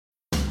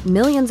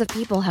Millions of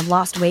people have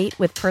lost weight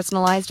with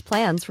personalized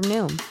plans from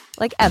Noom.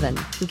 Like Evan,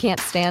 who can't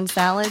stand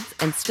salads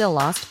and still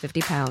lost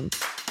 50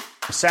 pounds.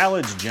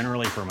 Salads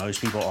generally for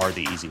most people are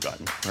the easy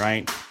button,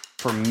 right?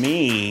 For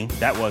me,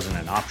 that wasn't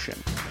an option.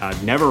 I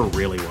never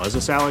really was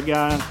a salad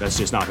guy. That's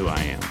just not who I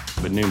am.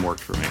 But Noom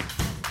worked for me.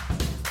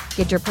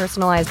 Get your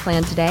personalized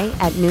plan today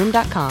at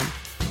Noom.com.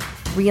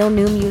 Real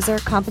Noom user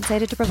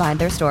compensated to provide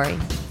their story.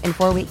 In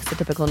 4 weeks, the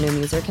typical Noom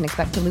user can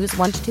expect to lose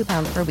 1 to 2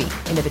 pounds per week.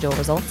 Individual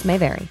results may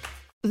vary.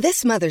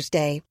 This Mother's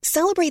Day,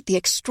 celebrate the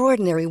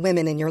extraordinary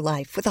women in your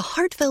life with a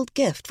heartfelt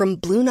gift from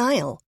Blue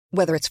Nile.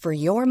 Whether it's for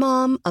your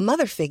mom, a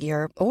mother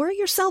figure, or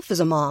yourself as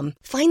a mom,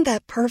 find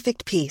that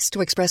perfect piece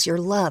to express your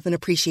love and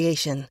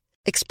appreciation.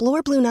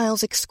 Explore Blue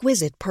Nile's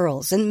exquisite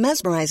pearls and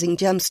mesmerizing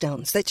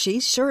gemstones that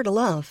she's sure to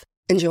love.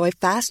 Enjoy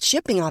fast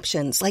shipping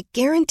options like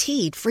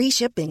guaranteed free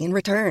shipping and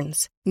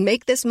returns.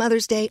 Make this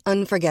Mother's Day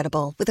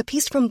unforgettable with a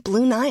piece from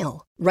Blue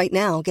Nile. Right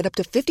now, get up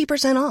to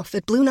 50% off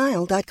at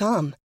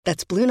BlueNile.com.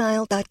 That's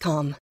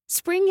BlueNile.com.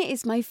 Spring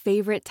is my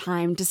favorite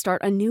time to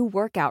start a new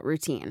workout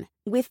routine.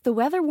 With the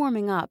weather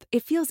warming up,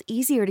 it feels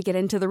easier to get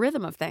into the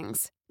rhythm of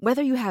things.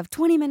 Whether you have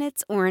 20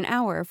 minutes or an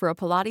hour for a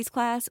Pilates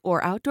class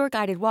or outdoor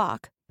guided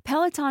walk,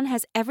 Peloton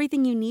has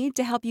everything you need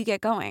to help you get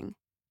going.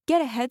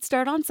 Get a head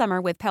start on summer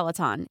with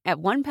Peloton at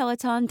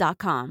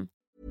onepeloton.com.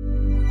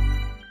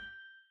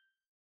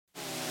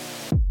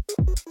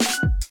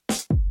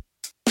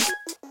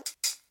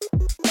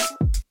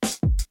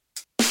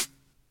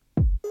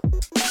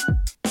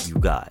 You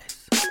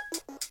guys,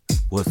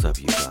 what's up,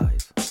 you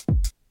guys?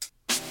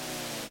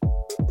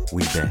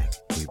 We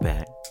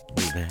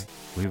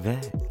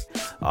back.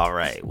 All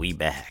right, we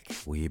back,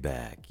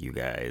 you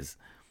guys.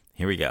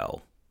 Here we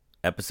go.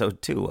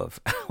 Episode 2 of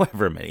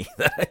however many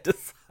that I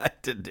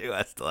decide to do.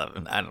 I still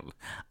haven't. I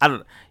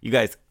don't. You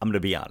guys, I'm gonna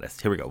be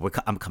honest. Here we go.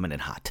 I'm coming in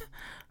hot.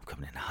 I'm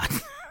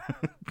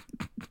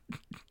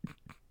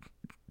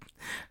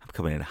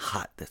coming in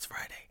hot this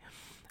Friday.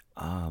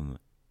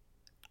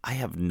 I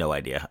have no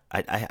idea.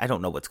 I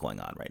don't know what's going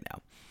on right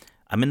now.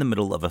 I'm in the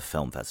middle of a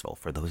film festival,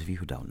 for those of you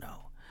who don't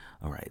know.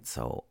 All right,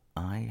 so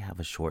I have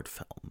a short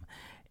film.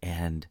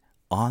 And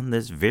on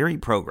this very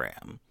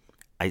program,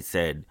 I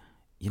said,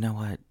 you know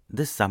what?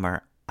 This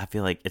summer, I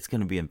feel like it's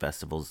going to be in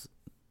festivals,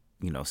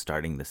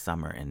 starting this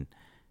summer. And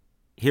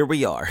here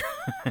we are.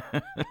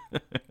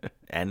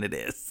 And it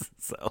is.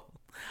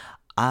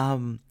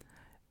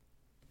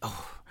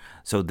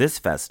 So this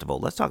festival,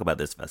 let's talk about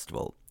this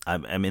festival.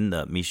 I'm in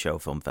the Michaud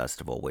Film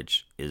Festival,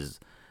 which is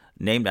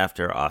named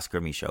after Oscar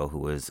Michaud, who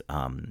was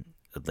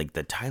like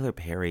the Tyler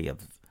Perry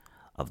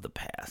of the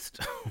past,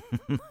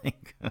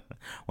 like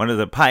one of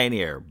the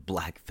pioneer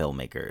black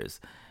filmmakers,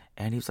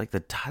 and he was like the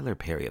Tyler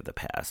Perry of the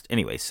past.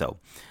 Anyway, so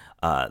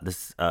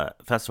this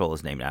festival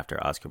is named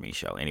after Oscar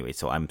Michaud. Anyway,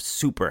 so I'm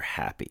super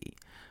happy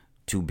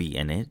to be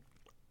in it.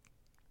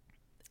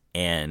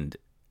 And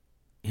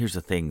here's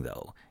the thing,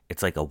 though.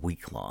 It's like a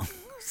week long.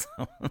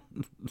 So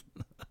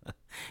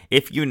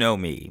if you know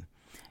me,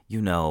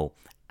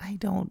 I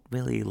don't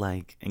really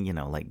like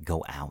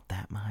go out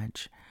that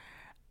much.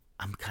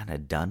 I'm kind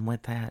of done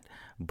with that.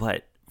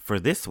 But for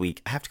this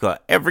week, I have to go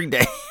out every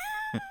day.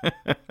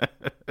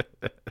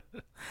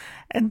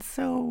 And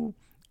so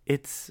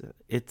it's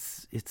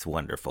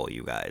wonderful,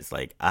 you guys.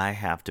 Like, I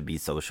have to be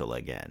social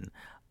again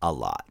a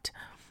lot,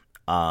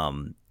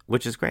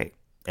 which is great.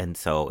 And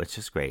so it's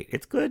just great.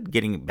 It's good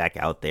getting back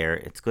out there.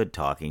 It's good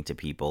talking to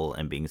people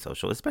and being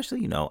social,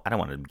 especially, I don't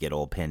want to get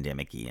all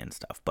pandemic-y and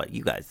stuff, but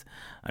you guys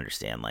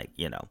understand,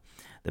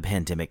 the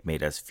pandemic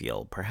made us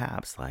feel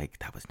perhaps like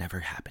that was never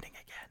happening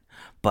again.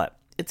 But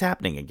it's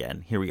happening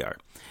again. Here we are.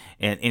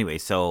 And anyway,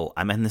 so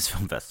I'm in this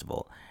film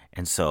festival.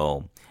 And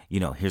so,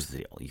 here's the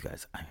deal, you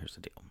guys. Here's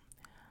the deal.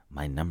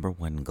 My number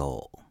one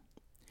goal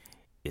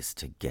is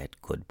to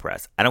get good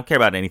press. I don't care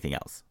about anything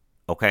else,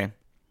 okay?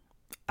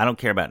 I don't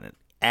care about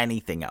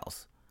anything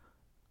else.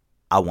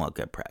 I want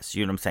good press.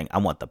 You know what I'm saying? I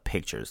want the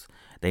pictures.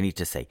 They need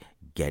to say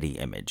Getty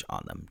Image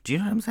on them. Do you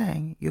know what I'm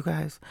saying, you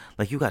guys?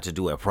 Like, you got to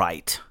do it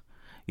right.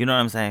 You know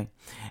what I'm saying?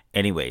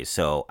 Anyway,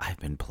 so I've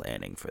been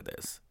planning for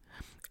this.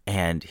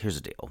 And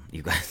here's the deal,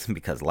 you guys,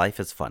 because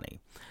life is funny.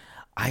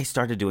 I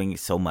started doing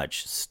so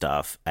much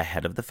stuff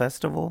ahead of the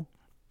festival.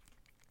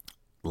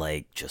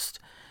 Like, just,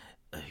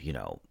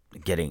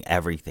 getting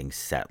everything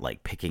set,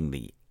 like picking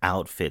the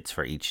outfits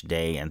for each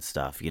day and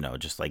stuff,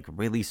 just like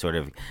really sort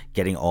of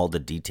getting all the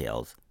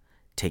details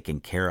taken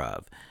care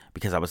of,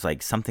 because I was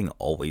like, something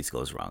always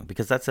goes wrong,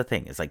 because that's the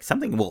thing. It's like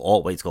something will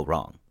always go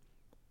wrong.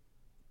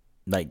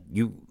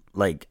 You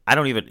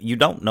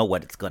don't know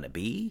what it's going to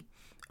be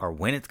or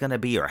when it's going to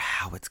be or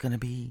how it's going to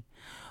be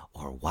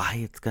or why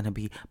it's going to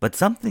be, but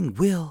something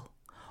will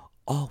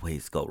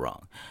always go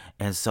wrong.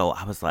 And so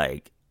I was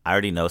like, I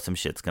already know some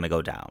shit's going to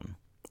go down.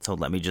 So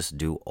let me just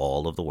do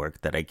all of the work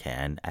that I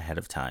can ahead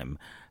of time.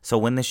 So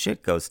when the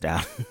shit goes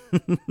down,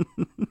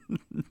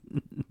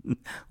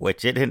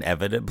 which it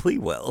inevitably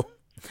will,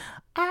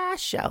 I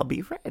shall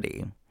be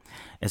ready.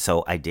 And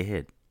so I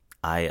did.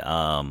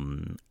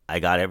 I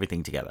got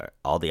everything together.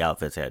 All the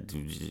outfits had,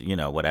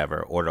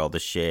 whatever. Ordered all the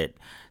shit,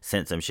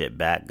 sent some shit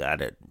back,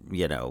 got it,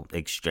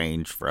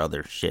 exchanged for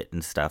other shit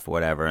and stuff,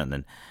 whatever, and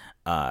then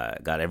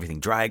got everything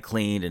dry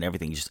cleaned and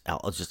everything just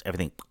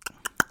everything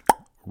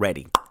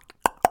ready.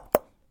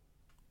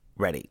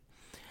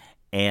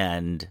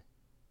 And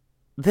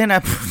then I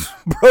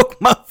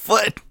broke my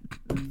foot.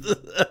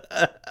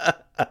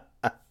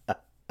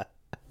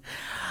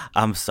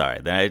 I'm sorry.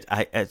 Then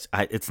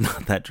it's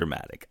not that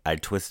dramatic. I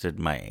twisted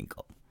my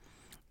ankle.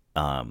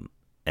 And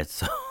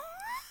so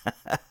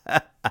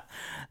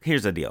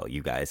here's the deal,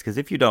 you guys. Because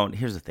if you don't,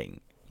 here's the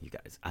thing, you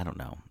guys. I don't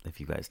know if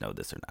you guys know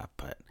this or not,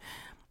 but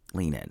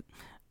lean in.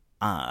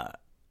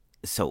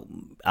 So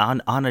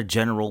on a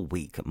general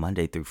week,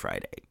 Monday through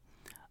Friday,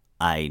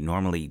 I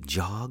normally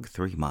jog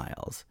 3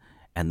 miles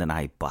and then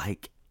I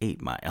bike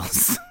 8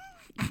 miles.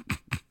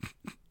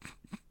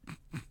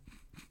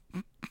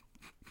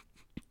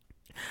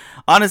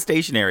 On a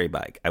stationary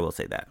bike, I will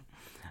say that.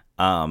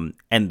 And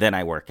then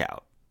I work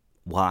out.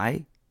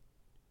 Why?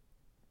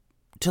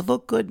 To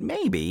look good,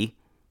 maybe,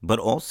 but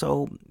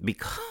also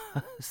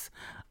because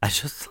I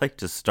just like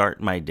to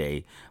start my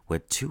day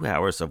with 2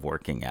 hours of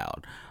working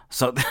out.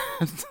 So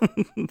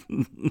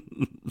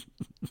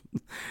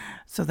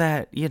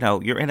that,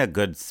 you're in a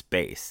good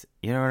space.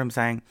 You know what I'm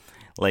saying?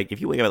 Like,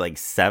 if you wake up at like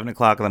 7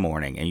 o'clock in the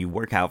morning and you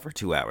work out for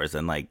 2 hours,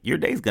 and like your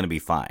day's going to be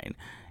fine.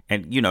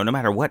 And, no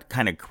matter what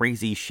kind of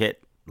crazy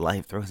shit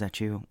life throws at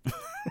you,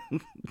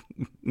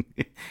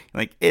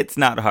 like, it's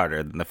not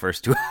harder than the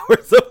first 2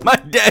 hours of my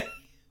day.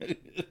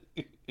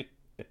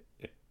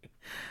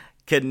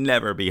 Can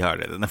never be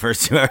harder than the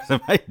first 2 hours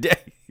of my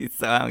day.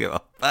 So I don't give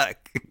a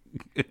fuck.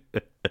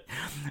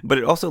 But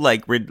it also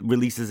like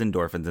releases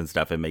endorphins and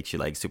stuff and makes you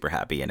like super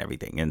happy and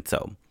everything. And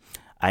so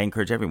I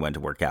encourage everyone to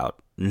work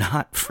out,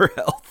 not for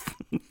health,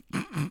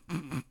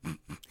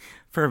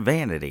 for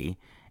vanity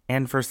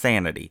and for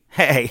sanity.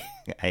 Hey,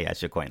 I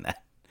should coin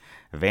that.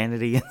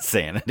 Vanity and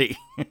sanity.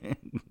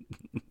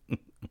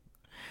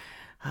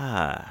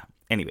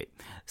 Anyway,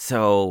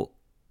 so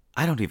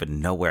I don't even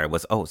know where I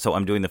was. Oh, so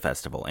I'm doing the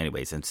festival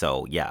anyways. And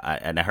so, yeah,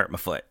 I hurt my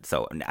foot.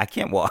 So I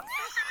can't walk.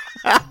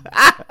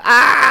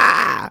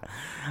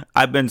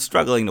 I've been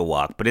struggling to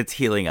walk, but it's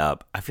healing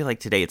up. I feel like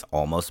today it's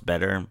almost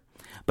better.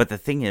 But the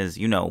thing is,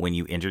 when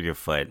you injure your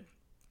foot,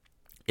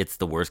 it's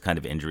the worst kind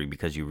of injury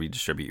because you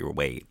redistribute your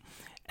weight.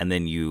 And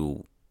then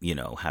you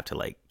have to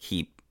like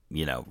keep,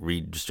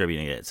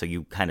 redistributing it. So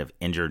you kind of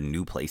injure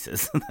new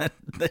places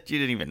that you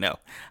didn't even know.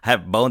 I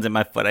have bones in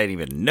my foot I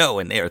didn't even know,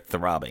 and they are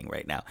throbbing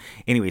right now.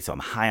 Anyway, so I'm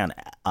high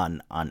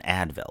on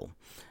Advil,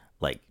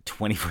 like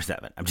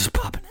 24/7. I'm just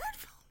popping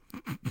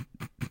Advil.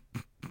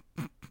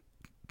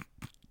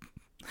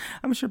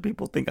 I'm sure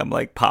people think I'm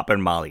like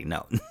popping Molly.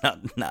 No,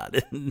 not.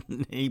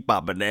 He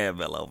popping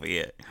Advil over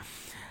here.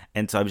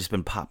 And so I've just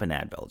been popping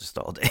Advil just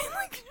all day.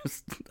 Like,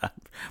 just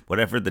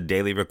whatever the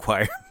daily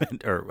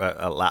requirement or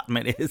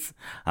allotment is,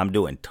 I'm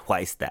doing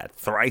twice that,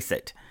 thrice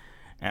it.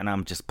 And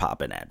I'm just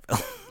popping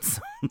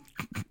Advil.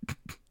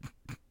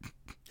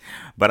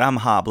 But I'm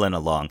hobbling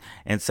along.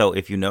 And so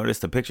if you notice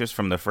the pictures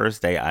from the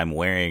first day, I'm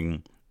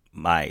wearing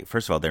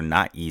first of all, they're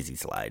not Easy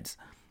Slides.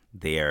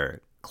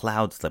 They're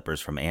cloud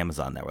slippers from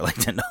Amazon that were like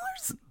 $10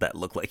 that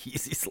look like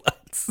Easy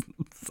Slides.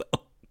 So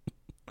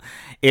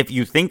if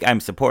you think I'm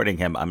supporting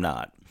him, I'm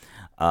not.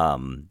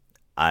 I'm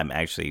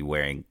actually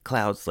wearing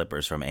cloud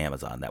slippers from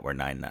Amazon that were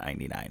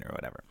 $9.99 or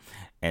whatever.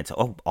 And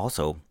so,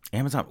 also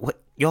Amazon,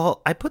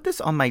 y'all, I put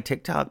this on my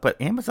TikTok, but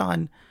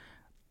Amazon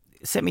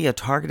sent me a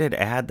targeted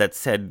ad that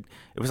said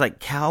it was like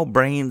cow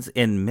brains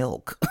in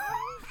milk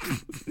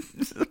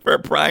for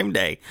Prime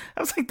Day.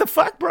 I was like, the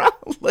fuck, bro?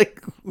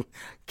 Like,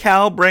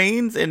 cow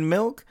brains in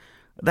milk?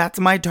 That's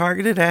my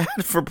targeted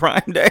ad for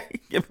Prime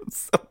Day? It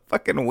was so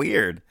fucking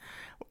weird.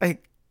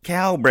 Like,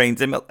 cow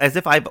brains in milk, as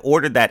if I've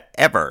ordered that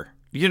ever.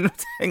 You know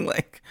what I'm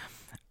saying?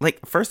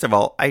 Like, first of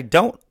all, I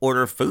don't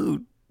order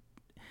food.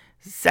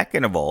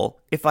 Second of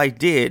all, if I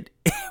did,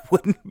 it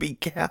wouldn't be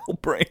cow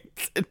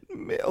brains and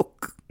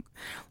milk.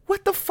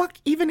 What the fuck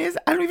even is?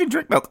 I don't even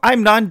drink milk.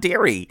 I'm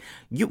non-dairy.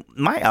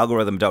 My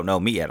algorithm don't know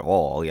me at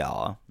all,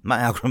 y'all. My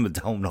algorithm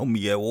don't know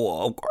me at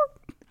all.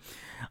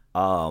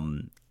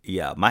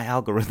 Yeah, my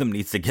algorithm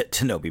needs to get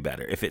to know me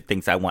better if it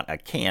thinks I want a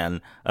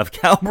can of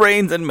cow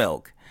brains and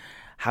milk.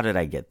 How did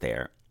I get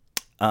there?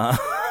 My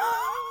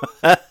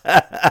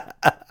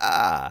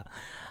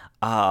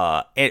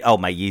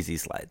Yeezy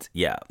slides.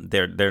 Yeah,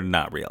 they're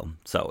not real.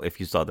 So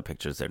if you saw the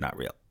pictures, they're not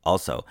real.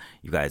 Also,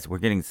 you guys, we're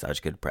getting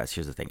such good press.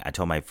 Here's the thing. I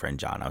told my friend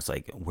John, I was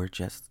like, we're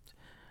just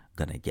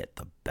gonna get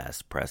the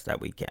best press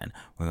that we can.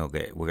 We're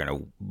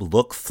gonna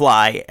look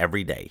fly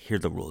every day. Here are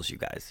the rules, you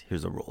guys.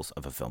 Here's the rules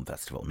of a film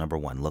festival. Number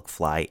 1, look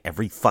fly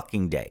every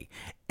fucking day.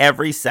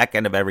 Every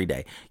second of every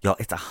day. Y'all,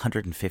 it's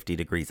 150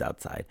 degrees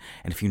outside.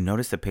 And if you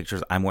notice the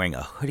pictures, I'm wearing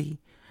a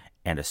hoodie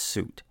and a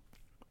suit.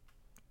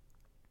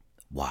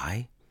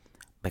 Why?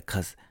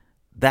 Because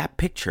that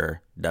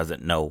picture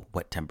doesn't know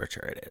what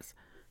temperature it is,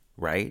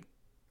 right?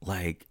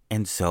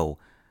 And so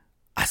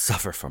I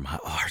suffer from my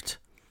art.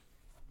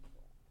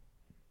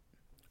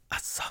 I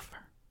suffer.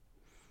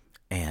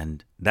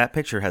 And that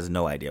picture has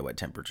no idea what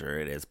temperature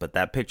it is, but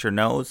that picture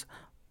knows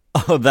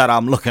that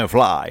I'm looking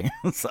fly.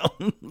 So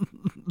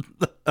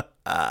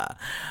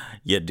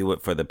you do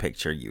it for the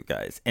picture, you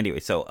guys. Anyway,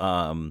 so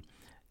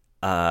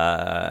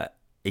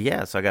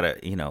yeah, so I gotta,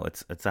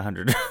 it's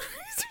 100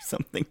 degrees or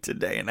something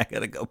today, and I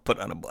gotta go put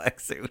on a black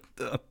suit.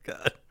 Oh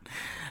God,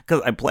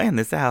 because I planned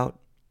this out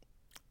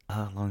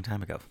a long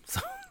time ago. So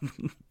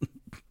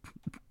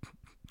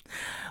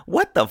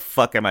what the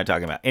fuck am I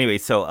talking about? Anyway,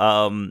 so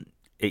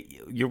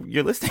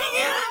you're listening.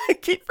 I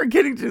keep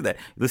forgetting to do that.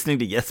 You're listening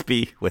to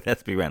SB with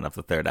SB Randolph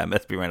the Third. I'm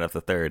SB Randolph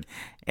the Third,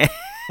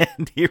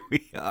 and here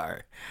we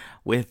are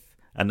with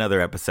another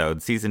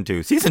episode, season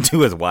 2. Season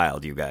 2 is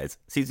wild, you guys.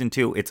 Season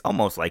 2, it's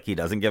almost like he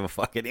doesn't give a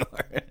fuck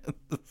anymore.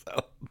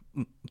 So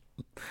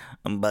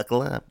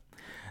buckle up.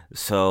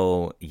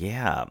 So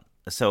yeah.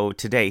 So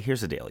today,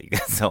 here's the deal, you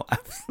guys. So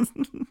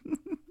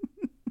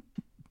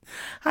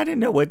I didn't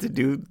know what to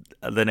do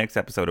the next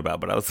episode about,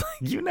 but I was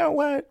like, you know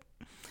what?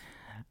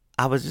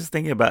 I was just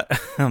thinking about.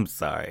 I'm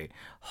sorry.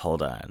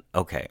 Hold on.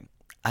 Okay.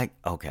 I'm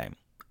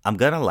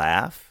gonna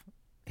laugh.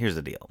 Here's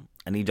the deal.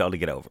 I need y'all to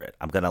get over it.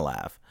 I'm gonna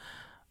laugh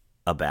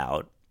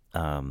about.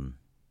 I'm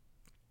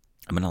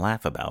gonna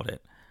laugh about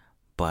it,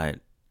 but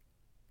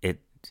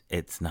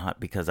it's not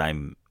because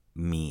I'm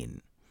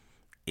mean.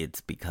 It's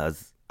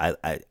because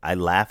I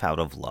laugh out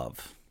of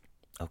love.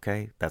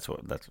 Okay, that's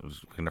what we're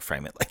gonna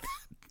frame it like that.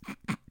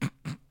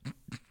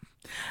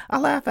 I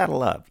laugh out of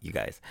love, you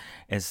guys,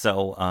 and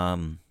so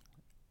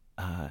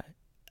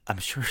I'm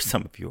sure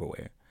some of you are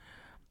aware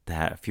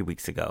that a few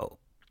weeks ago,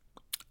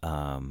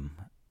 some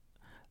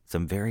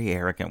very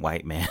arrogant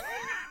white man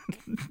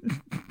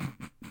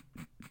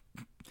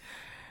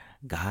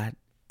got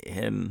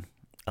in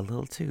a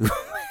little too.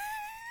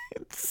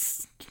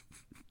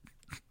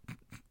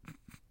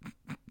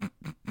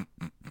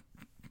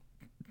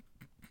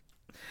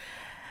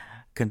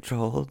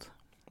 Controlled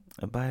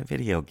by a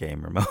video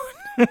game remote.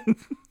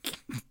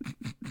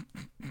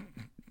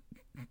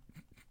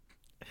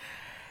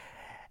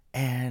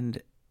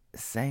 And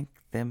sank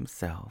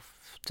themselves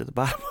to the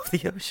bottom of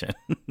the ocean.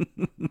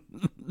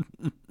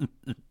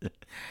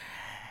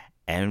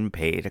 And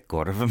paid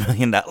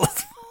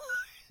 $250,000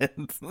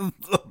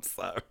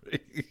 for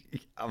it.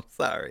 I'm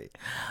sorry.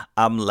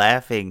 I'm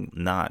laughing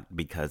not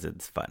because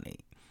it's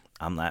funny.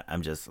 I'm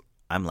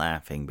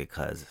laughing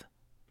because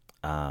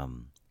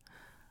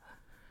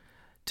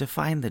to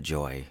find the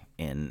joy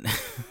in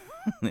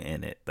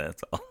it.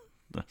 That's all.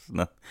 There's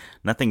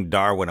nothing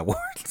Darwin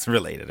Awards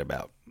related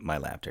about my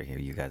laughter here,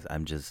 you guys.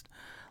 I'm just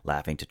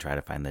laughing to try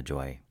to find the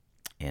joy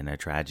in a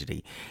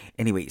tragedy.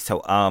 Anyway,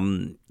 so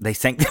they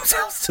sank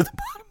themselves to the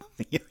bottom of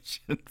the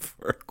ocean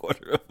for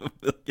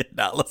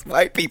 $250,000.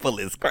 White people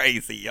is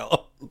crazy,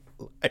 y'all.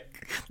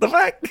 Like, the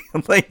fact,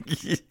 like,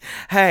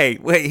 hey,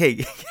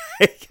 wait,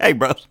 hey,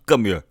 bro,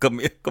 come here.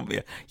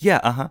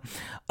 Yeah,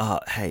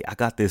 hey, I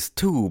got this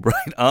tube,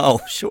 right?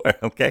 Oh, sure,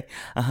 okay,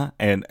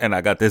 and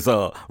I got this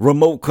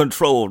remote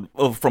control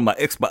from my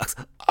Xbox.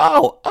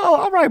 Oh,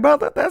 all right,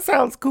 brother, that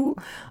sounds cool.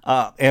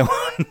 And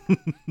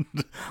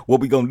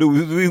what we gonna do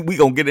is we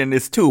gonna get in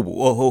this tube.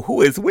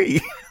 Who is we?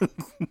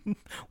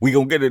 We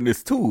gonna get in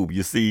this tube,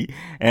 you see,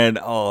 and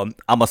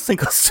I'ma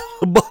sink us to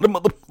the bottom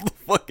of the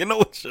fucking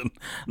ocean,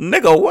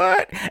 nigga.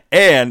 What?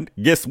 And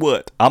guess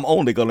what? I'm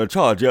only gonna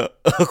charge you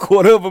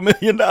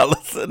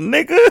 $250,000,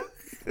 nigga.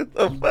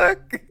 The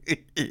fuck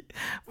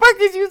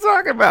is you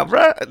talking about,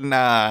 bro?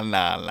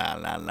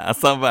 Nah.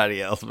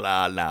 Somebody else.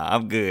 Nah.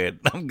 I'm good.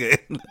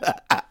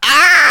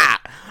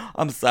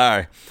 I'm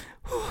sorry.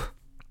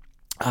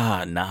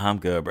 Nah, I'm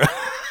good, bro.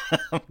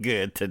 I'm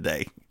good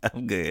today.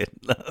 I'm good.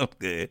 Nah,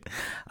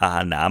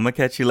 I'm gonna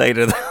catch you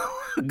later, though.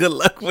 Good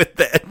luck with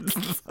that.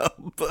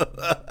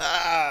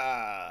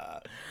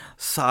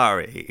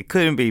 Sorry. It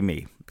couldn't be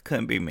me.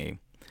 Could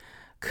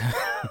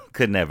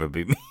never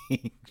be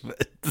me.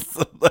 But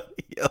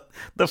somebody else.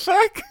 The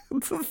fact,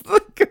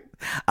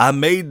 I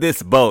made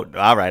this boat.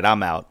 All right,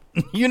 I'm out.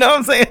 You know what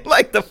I'm saying?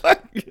 Like, the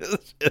fuck.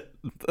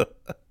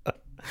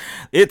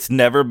 It's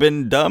never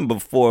been done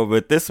before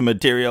with this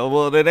material.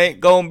 Well, it ain't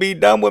gonna be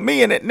done with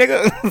me in it,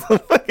 nigga. What the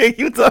fuck are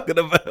you talking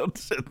about?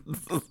 So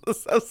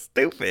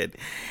stupid.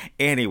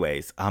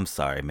 Anyways, I'm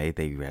sorry. May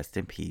they rest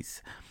in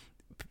peace.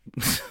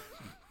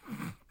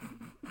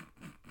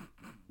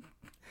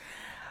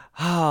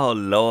 Oh,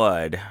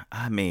 Lord.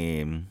 I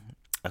mean,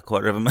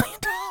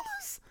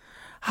 $250,000.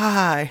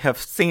 I have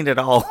seen it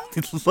all.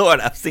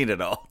 Lord, I've seen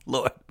it all.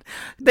 Lord,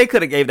 they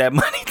could have gave that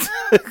money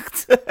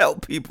to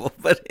help people,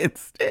 but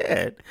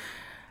instead,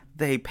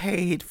 they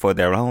paid for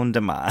their own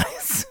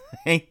demise.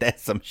 Ain't that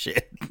some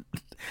shit?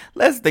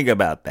 Let's think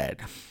about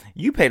that.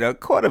 You paid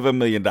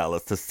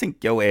 $250,000 to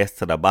sink your ass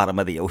to the bottom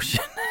of the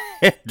ocean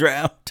and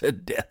drown to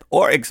death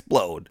or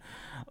explode.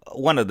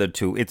 One of the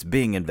two. It's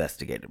being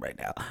investigated right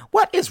now.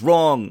 What is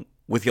wrong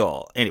with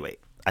y'all? Anyway,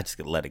 I just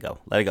gotta let it go.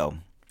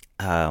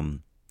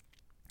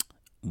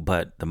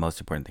 But the most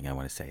important thing I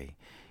want to say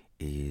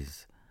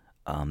is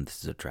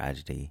this is a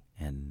tragedy,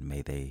 and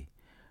may they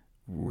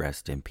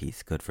rest in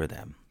peace. Good for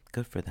them.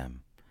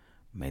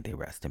 May they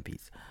rest in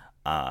peace.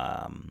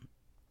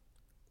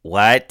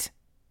 What?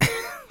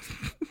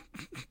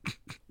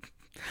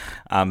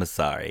 I'm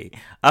sorry.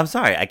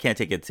 I can't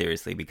take it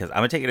seriously because I'm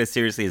going to take it as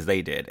seriously as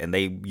they did. And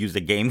they used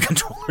a game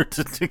controller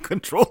to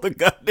control the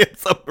goddamn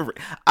submarine.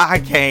 I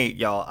can't,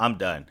 y'all. I'm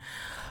done.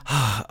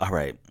 All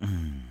right.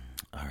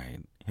 All right.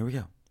 Here we go.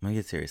 I'm going to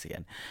get serious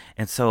again.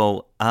 And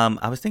so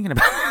I was thinking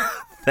about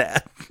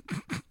that.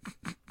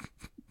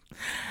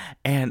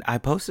 And I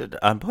posted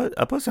on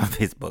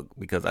Facebook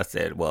because I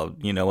said, well,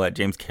 you know what?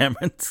 James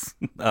Cameron's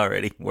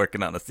already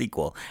working on a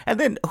sequel. And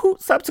then who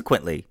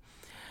subsequently?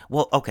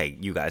 Well, okay,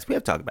 you guys, we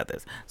have to talk about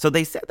this. So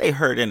they said they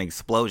heard an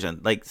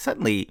explosion. Like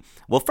suddenly,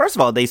 well, first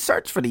of all, they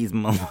searched for these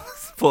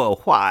moments for a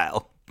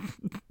while.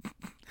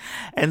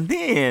 And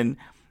then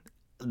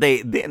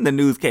the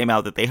news came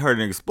out that they heard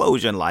an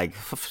explosion like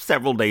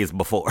several days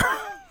before.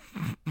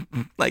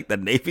 Like the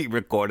Navy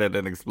recorded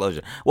an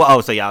explosion.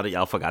 Well, so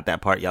y'all forgot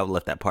that part. Y'all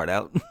left that part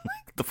out.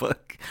 Like the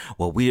fuck?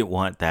 Well, we didn't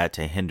want that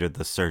to hinder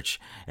the search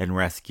and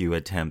rescue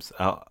attempts.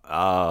 Oh,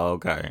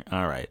 okay.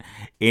 All right.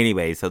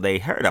 Anyway, so they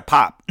heard a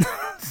pop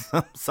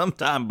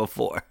sometime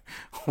before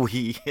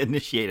we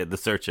initiated the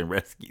search and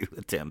rescue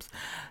attempts.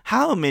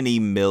 How many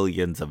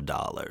millions of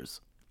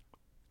dollars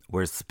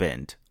were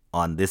spent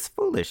on this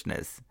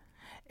foolishness?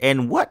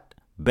 And what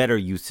better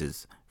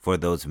uses for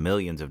those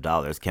millions of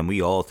dollars can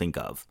we all think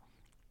of?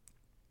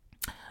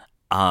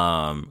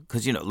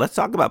 Because, let's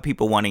talk about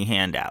people wanting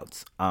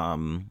handouts.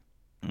 When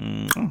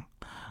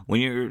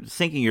you're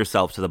sinking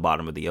yourself to the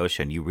bottom of the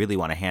ocean, you really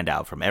want a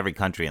handout from every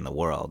country in the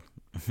world.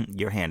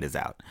 Your hand is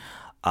out.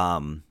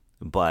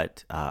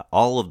 But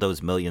all of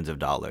those millions of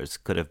dollars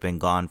could have been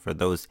gone for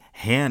those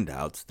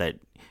handouts that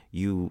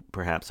you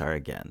perhaps are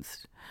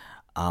against.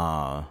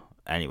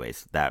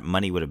 Anyways, that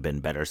money would have been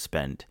better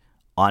spent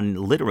on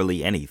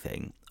literally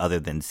anything other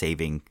than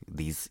saving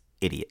these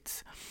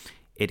idiots.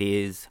 It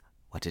is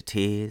what it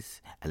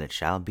is, and it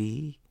shall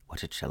be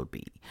what it shall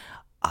be.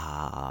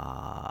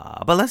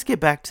 But let's get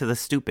back to the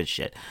stupid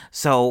shit.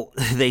 So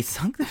they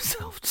sunk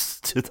themselves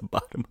to the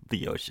bottom of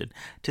the ocean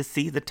to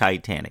see the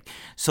Titanic.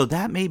 So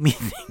that made me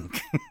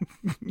think,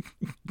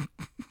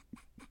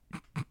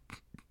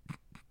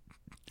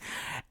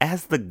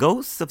 as the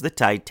ghosts of the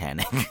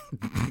Titanic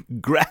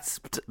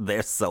grasped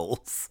their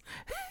souls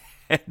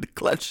and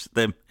clutched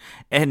them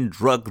and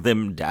drug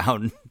them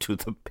down to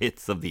the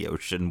pits of the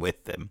ocean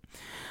with them,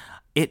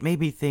 it made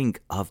me think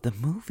of the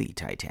movie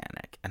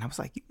Titanic. And I was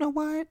like, you know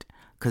what?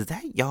 Because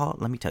that, y'all,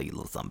 let me tell you a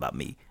little something about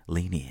me.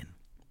 Lean in.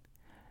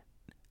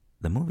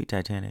 The movie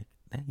Titanic,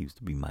 that used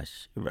to be my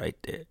shit right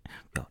there.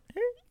 Yo,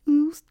 that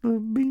used to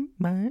be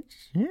my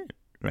shit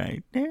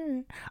right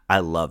there. I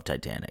love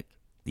Titanic,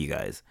 you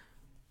guys,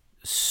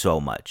 so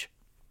much.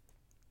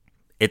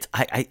 It's,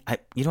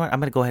 you know what?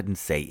 I'm going to go ahead and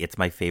say it's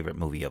my favorite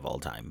movie of all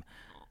time.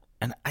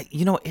 And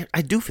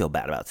I do feel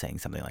bad about saying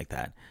something like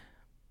that.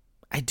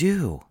 I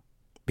do.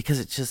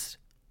 Because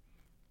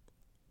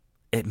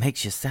it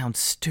makes you sound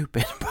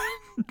stupid.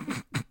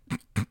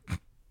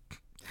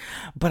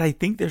 But I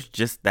think there's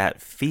just that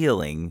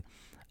feeling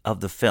of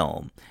the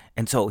film.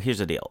 And so here's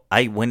the deal.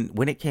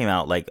 When it came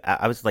out, like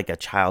I was like a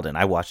child and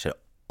I watched it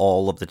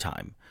all of the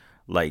time.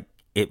 That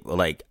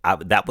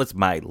was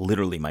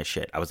literally my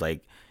shit. I was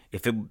like,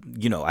 if it,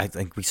 I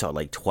think we saw it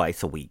like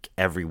twice a week,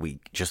 every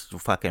week, just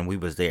fucking, we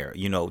was there.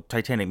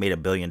 Titanic made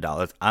 $1 billion.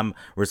 I'm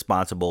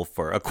responsible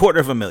for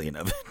 $250,000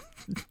 of it.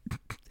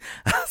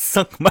 I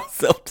sunk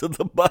myself to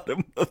the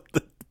bottom of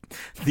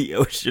the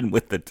ocean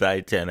with the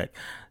Titanic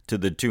to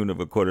the tune of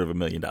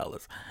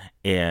 $250,000.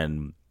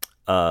 And,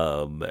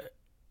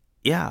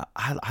 yeah,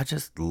 I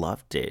just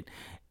loved it.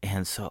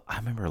 And so I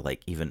remember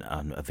like even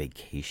on a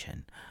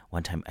vacation,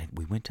 one time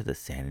we went to the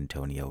San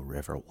Antonio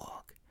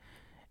Riverwalk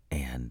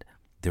and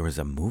there was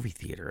a movie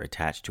theater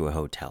attached to a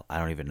hotel. I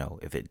don't even know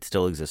if it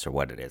still exists or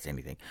what it is,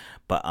 anything.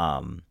 But,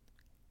 and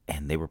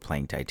they were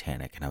playing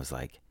Titanic and I was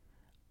like,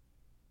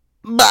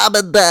 Mom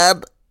and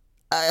Dad,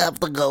 I have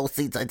to go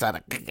see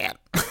Titanic again.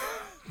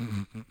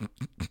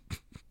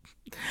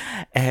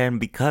 And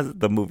because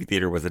the movie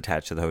theater was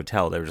attached to the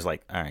hotel, they were just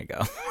like, all right,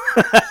 go.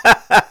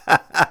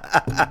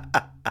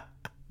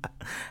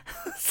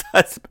 So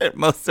I spent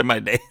most of my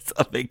days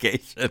on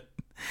vacation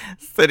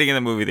sitting in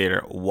the movie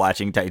theater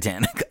watching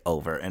Titanic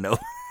over and over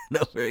and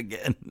over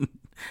again.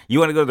 You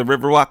want to go to the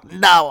Riverwalk?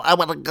 No, I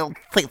want to go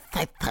see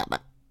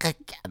Titanic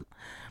again.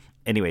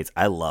 Anyways,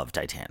 I love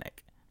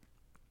Titanic.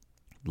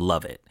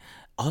 Love it.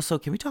 Also,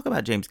 can we talk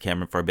about James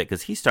Cameron for a bit?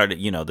 Because he started,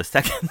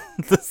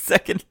 the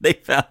second they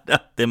found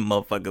out them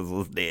motherfuckers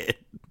was dead,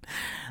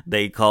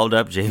 they called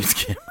up James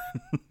Cameron.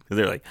 Because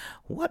they're like,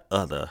 what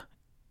other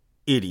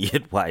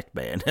idiot white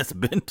man has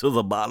been to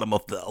the bottom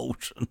of the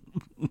ocean?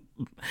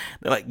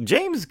 They're like,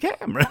 James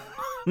Cameron.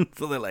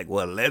 So they're like,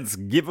 well, let's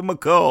give him a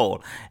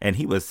call. And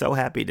he was so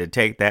happy to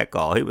take that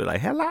call. He was like,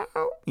 hello,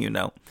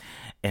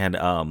 And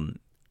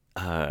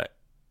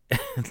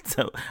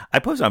so I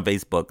posted on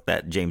Facebook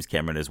that James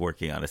Cameron is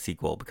working on a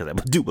sequel because I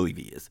do believe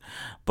he is.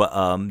 But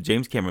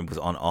James Cameron was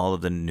on all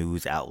of the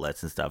news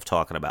outlets and stuff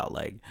talking about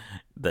like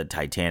the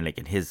Titanic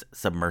and his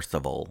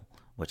submersible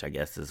which I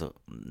guess is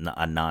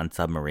a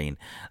non-submarine.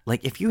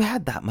 Like, if you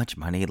had that much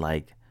money,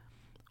 like,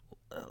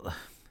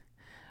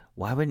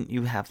 why wouldn't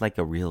you have like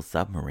a real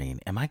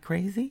submarine? Am I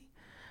crazy?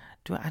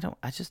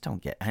 I just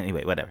don't get.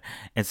 Anyway, whatever.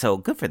 And so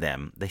good for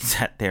them. They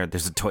sat there.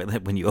 There's a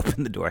toilet when you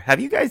open the door.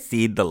 Have you guys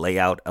seen the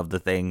layout of the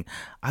thing?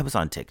 I was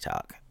on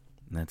TikTok.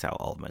 That's how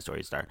all of my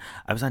stories start.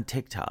 I was on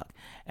TikTok,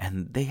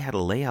 and they had a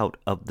layout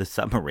of the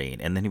submarine.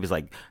 And then he was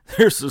like,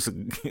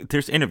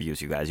 there's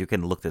interviews, you guys. You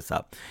can look this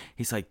up.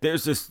 He's like,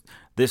 there's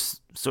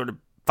this sort of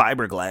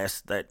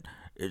fiberglass that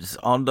is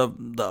on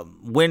the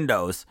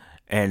windows,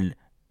 and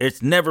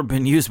it's never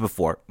been used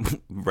before.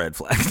 Red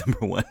flag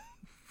number one.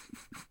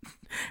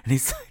 And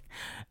he's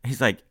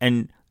like,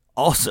 and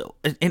also,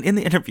 in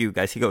the interview,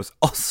 guys, he goes,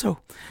 also,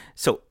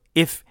 so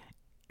if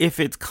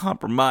it's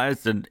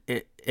compromised and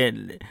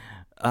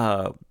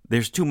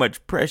there's too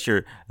much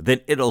pressure,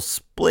 then it'll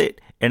split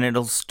and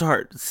it'll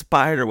start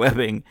spider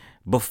webbing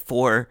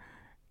before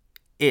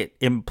it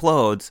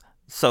implodes.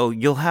 So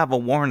you'll have a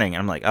warning.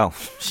 I'm like, oh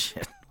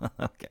shit,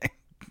 okay.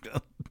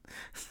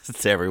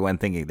 It's everyone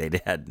thinking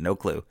they had no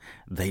clue.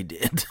 They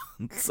did.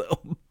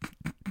 So.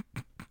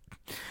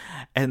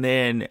 And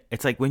then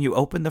it's like when you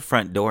open the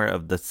front door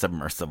of the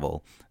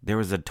submersible, there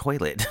was a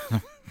toilet.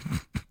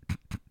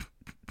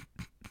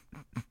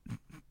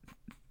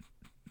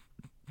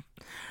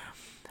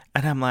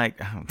 And I'm like,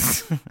 oh,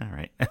 all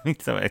right.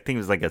 So I think it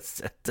was like a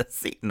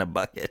seat in a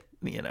bucket,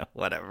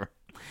 whatever.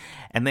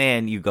 And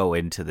then you go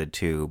into the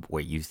tube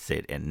where you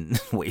sit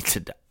and wait to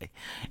die.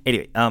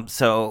 Anyway,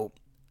 so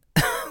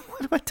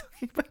what am I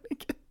talking about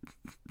again?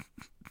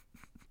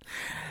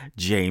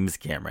 James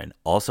Cameron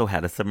also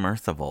had a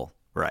submersible.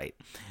 Right.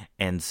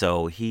 And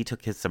so he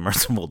took his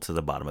submersible to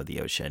the bottom of the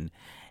ocean.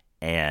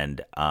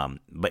 And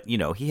but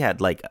he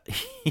had like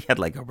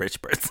a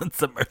rich person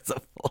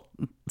submersible.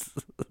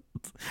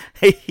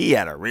 He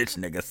had a rich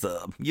nigga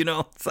sub,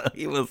 so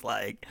he was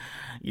like,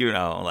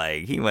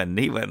 like he wasn't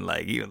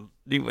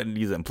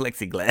using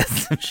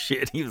plexiglass and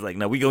shit. He was like,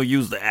 no, we gonna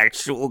use the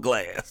actual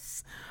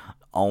glass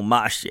on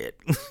my shit,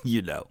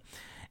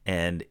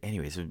 And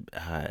anyways,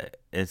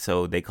 and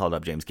so they called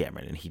up James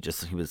Cameron, and he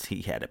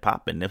had it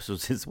popping. This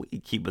was his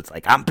week. He was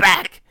like, I'm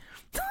back.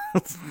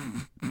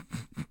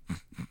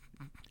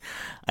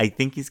 I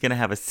think he's gonna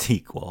have a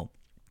sequel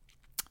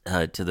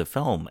to the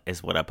film,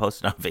 is what I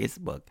posted on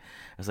Facebook.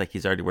 I was like,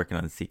 he's already working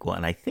on a sequel,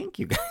 and I think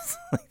you guys,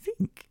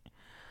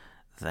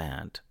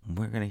 that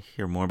we're gonna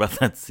hear more about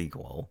that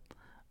sequel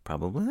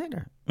probably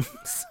later.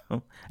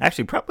 So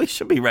actually, probably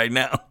should be right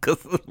now,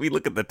 because we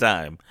look at the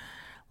time.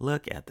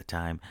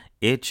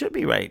 It should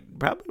be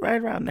probably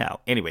right around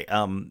now. Anyway,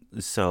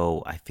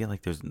 so I feel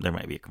like there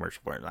might be a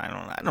commercial for it.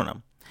 I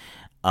don't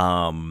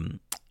know.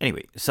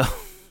 Anyway, so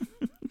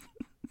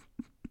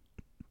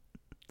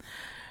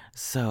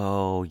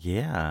so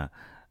yeah,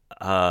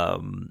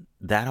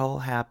 that all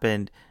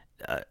happened.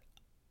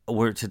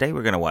 Today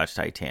we're gonna watch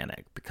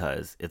Titanic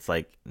because it's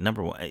like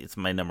number one. It's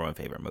my number one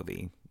favorite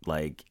movie.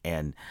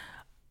 Here's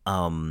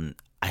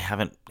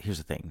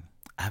the thing.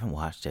 I haven't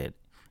watched it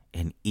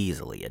in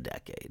easily a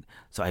decade.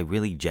 So I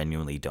really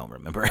genuinely don't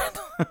remember it.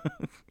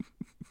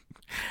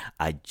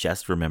 I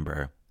just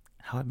remember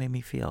how it made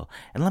me feel.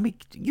 And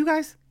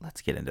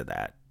let's get into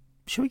that.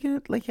 Should we get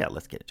it? Yeah,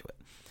 let's get into it.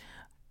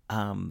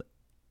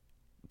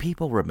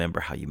 People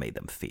remember how you made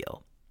them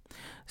feel.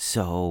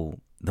 So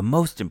the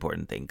most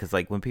important thing, because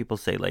when people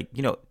say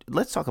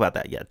let's talk about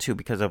that too,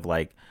 because of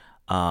my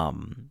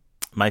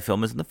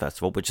film is in the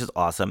festival, which is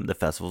awesome. The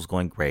festival's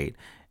going great.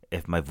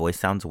 If my voice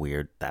sounds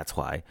weird, that's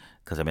why.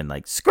 Because I've been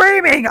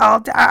screaming all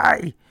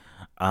day.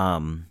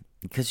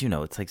 Because,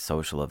 it's like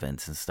social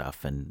events and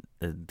stuff, and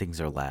things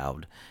are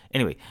loud.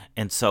 Anyway,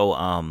 and so,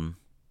 and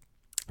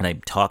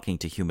I'm talking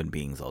to human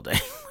beings all day,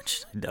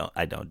 which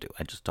I don't do.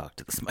 I just talk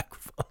to this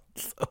microphone.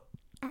 So.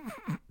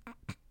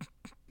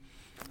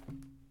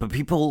 But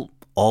people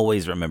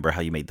always remember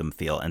how you made them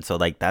feel. And so,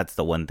 that's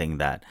the one thing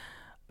that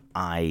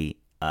I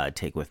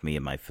take with me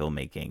in my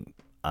filmmaking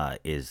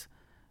is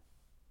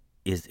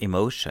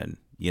emotion.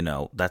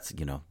 That's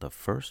the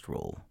first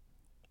rule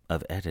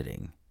of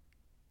editing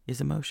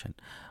is emotion.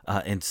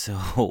 And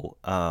so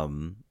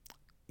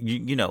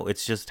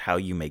it's just how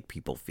you make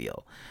people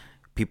feel.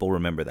 People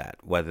remember that,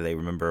 whether they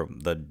remember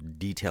the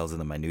details and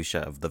the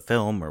minutia of the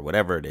film or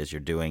whatever it is you're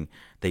doing,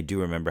 they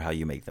do remember how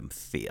you make them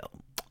feel.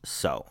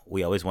 So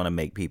we always want to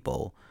make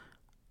people,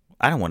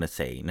 I don't want to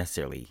say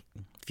necessarily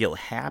feel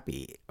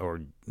happy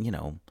or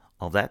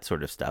all that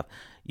sort of stuff,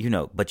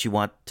 but you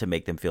want to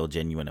make them feel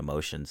genuine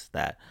emotions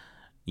that,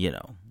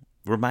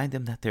 remind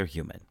them that they're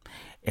human.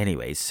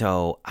 Anyway,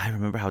 so I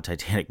remember how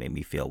Titanic made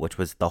me feel, which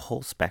was the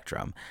whole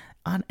spectrum.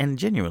 And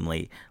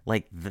genuinely,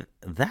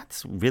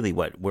 that's really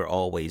what we're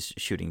always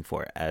shooting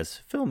for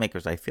as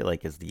filmmakers, I feel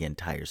like, is the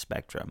entire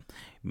spectrum.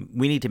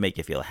 We need to make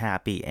you feel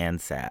happy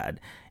and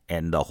sad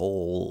and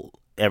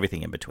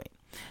everything in between.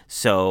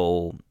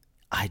 So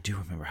I do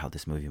remember how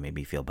this movie made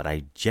me feel, but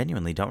I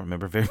genuinely don't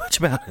remember very much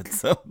about it.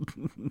 So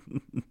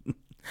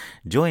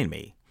join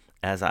me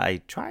as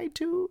I try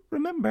to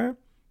remember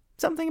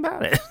something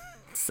about it.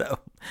 So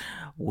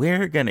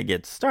We're going to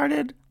get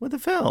started with the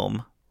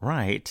film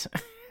right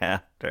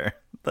after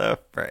the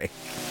break.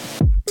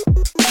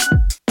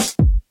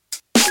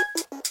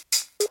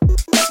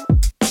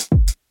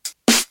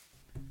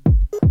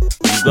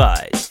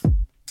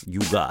 You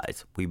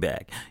guys, we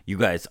back. You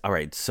guys, all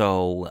right,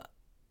 so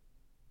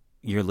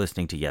you're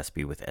listening to Yes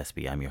Be with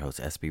SB. I'm your host,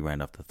 SB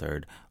Randolph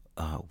III.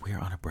 We're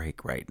on a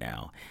break right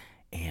now,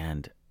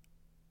 and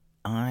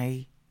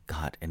I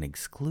got an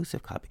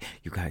exclusive copy.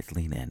 You guys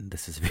lean in.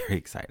 This is very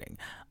exciting.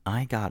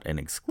 I got an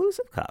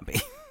exclusive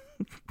copy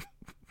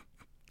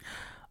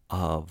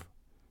of,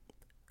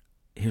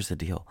 here's the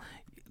deal.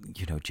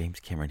 You know, James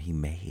Cameron, he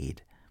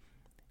made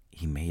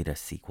a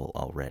sequel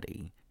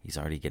already. He's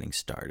already getting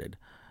started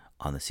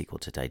on the sequel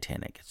to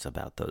Titanic. It's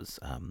about those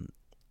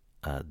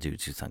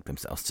dudes who sunk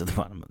themselves to the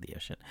bottom of the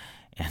ocean.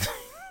 And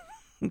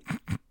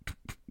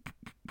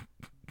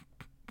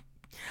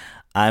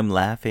I'm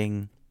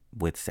laughing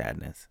with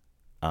sadness.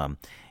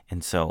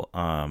 And so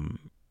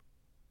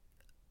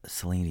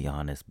Celine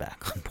Dion is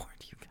back on board,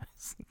 you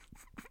guys.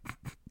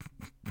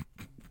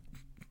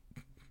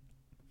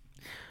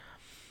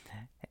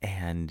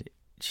 And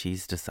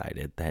she's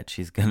decided that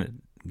she's gonna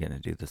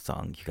do the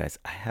song. You guys,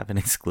 I have an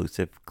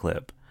exclusive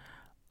clip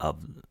of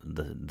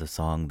the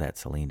song that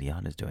Celine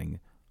Dion is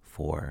doing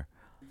for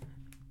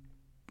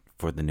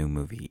the new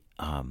movie.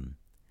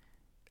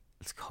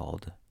 It's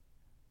called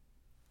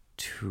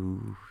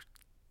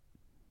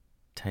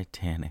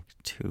Titanic,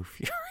 Too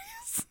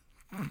Furious.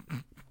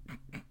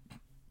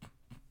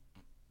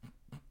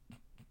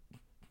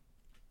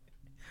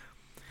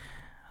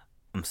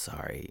 I'm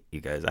sorry, you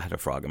guys. I had a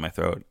frog in my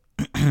throat.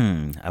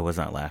 I was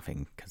not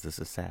laughing because this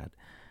is sad.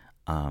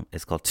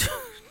 It's called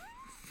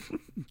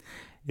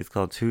It's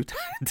called Two.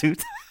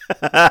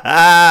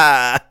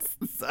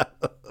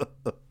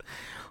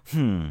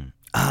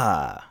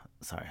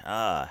 Sorry.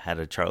 Had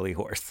a Charlie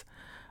horse.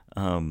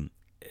 Did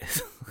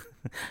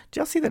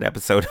y'all see that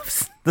episode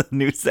of the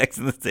new Sex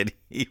and the City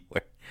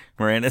where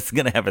Miranda's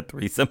gonna have a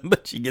threesome,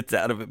 but she gets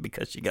out of it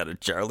because she got a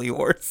Charlie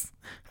horse?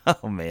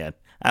 Oh man,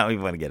 I don't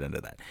even want to get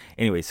into that.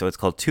 Anyway, so it's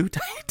called Two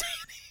Titanic.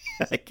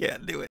 I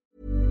can't do it.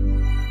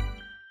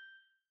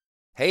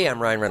 Hey, I'm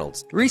Ryan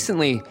Reynolds.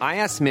 Recently, I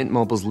asked Mint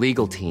Mobile's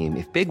legal team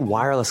if big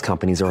wireless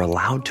companies are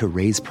allowed to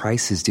raise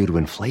prices due to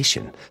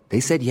inflation. They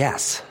said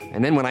yes.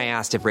 And then when I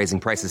asked if raising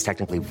prices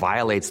technically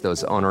violates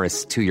those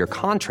onerous 2-year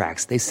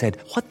contracts, they said,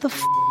 "What the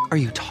f*** are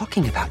you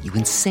talking about, you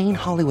insane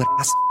Hollywood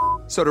ass?"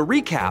 So to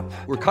recap,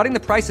 we're cutting the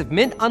price of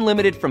Mint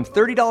Unlimited from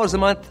 $30 a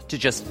month to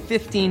just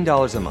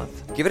 $15 a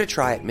month. Give it a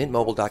try at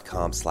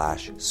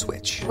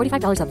mintmobile.com/switch.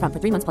 $45 up front for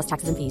 3 months plus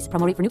taxes and fees.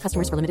 Promo rate for new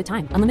customers for limited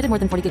time. Unlimited more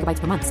than 40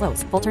 gigabytes per month.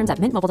 Slows full terms at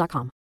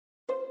mintmobile.com.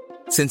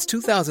 Since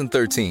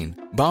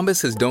 2013,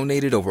 Bombas has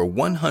donated over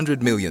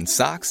 100 million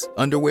socks,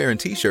 underwear, and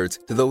T-shirts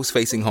to those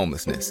facing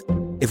homelessness.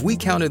 If we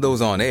counted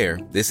those on air,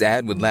 this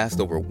ad would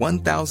last over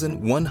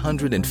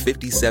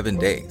 1,157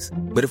 days.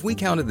 But if we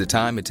counted the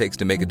time it takes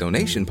to make a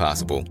donation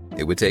possible,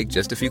 it would take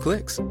just a few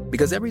clicks.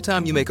 Because every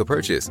time you make a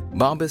purchase,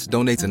 Bombas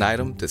donates an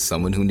item to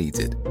someone who needs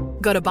it.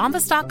 Go to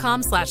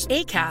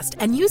bombas.com/ACAST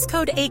and use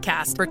code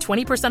ACAST for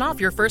 20% off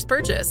your first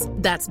purchase.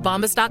 That's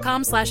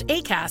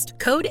bombas.com/ACAST,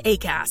 code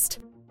ACAST.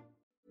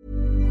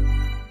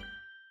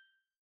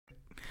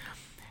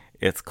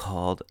 It's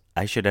called,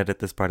 I should edit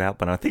this part out,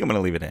 but I think I'm going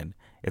to leave it in.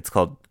 It's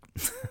called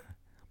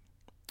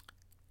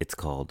It's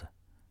called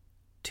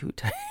Two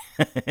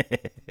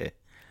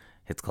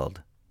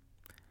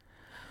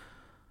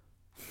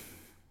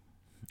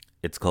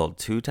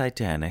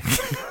Titanic.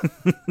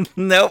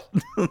 Nope.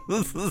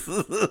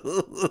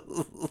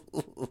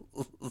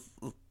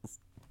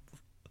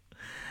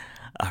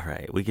 All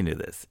right, we can do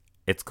this.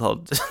 It's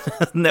called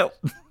nope.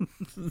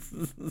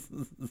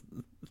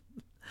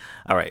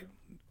 All right,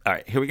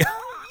 here we go.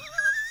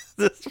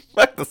 Just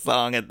fuck the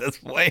song at this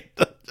point.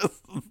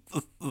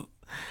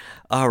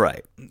 All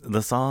right,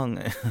 the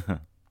song.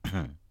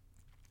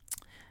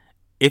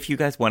 If you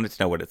guys wanted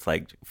to know what it's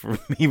like for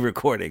me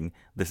recording,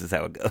 this is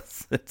how it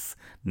goes. It's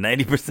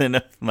 90%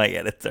 of my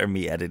edits are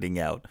me editing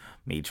out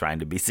me trying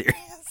to be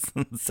serious.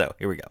 So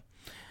here we go. All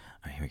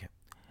right, here we go.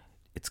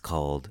 It's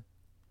called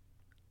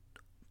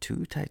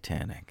Two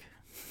Titanic,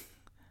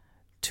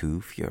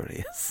 Too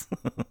Furious.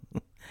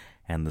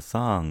 And the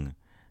song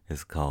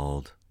is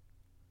called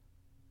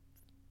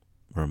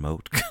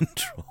Remote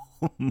Control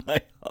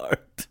My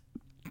Heart.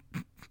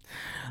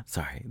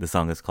 Sorry, the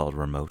song is called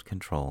Remote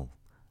Control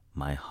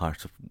My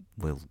Heart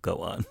Will Go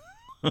On.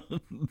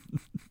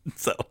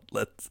 So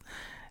let's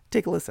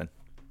take a listen.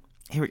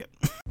 Here we go.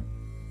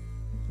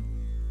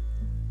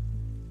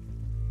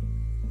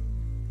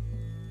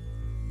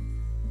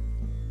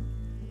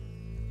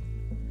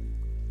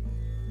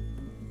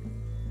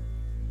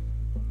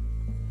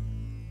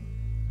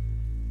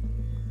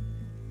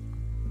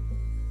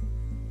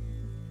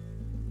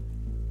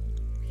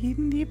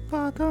 In the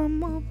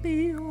bottom of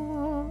the ocean,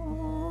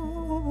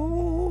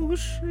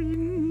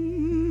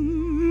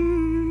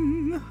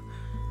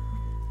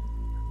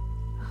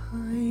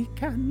 I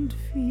can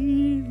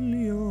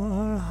feel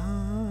your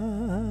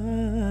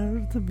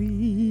heart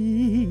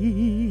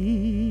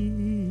beat.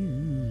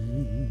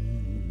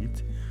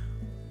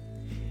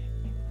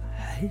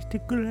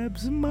 It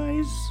grabs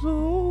my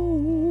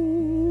soul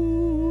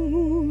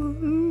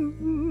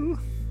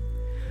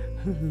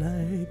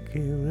like a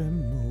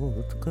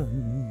remote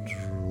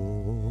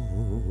control.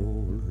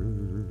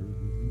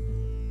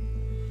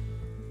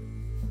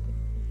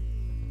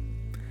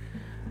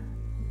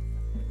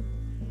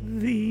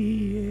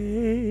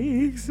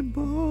 The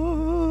Xbox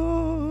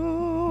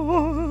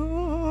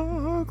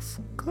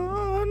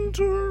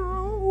controller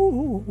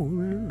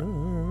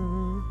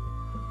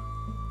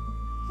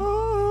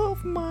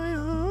of my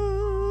heart.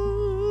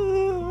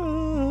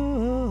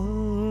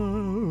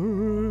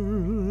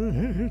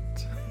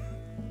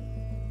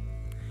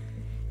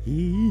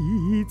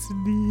 It's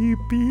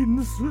deep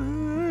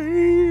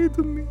inside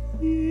me,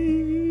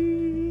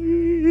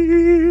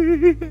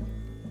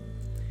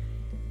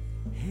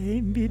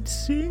 and it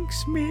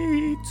sinks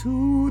me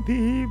to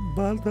the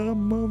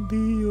bottom of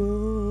the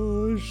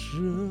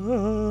ocean.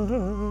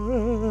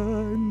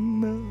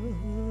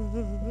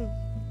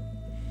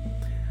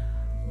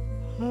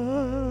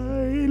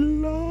 I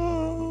love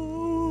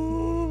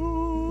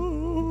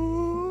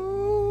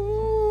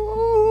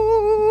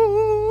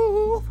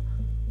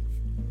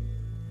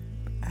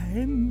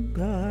and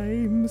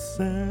I'm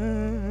sad.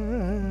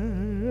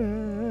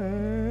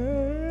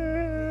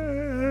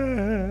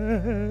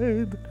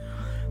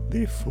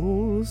 The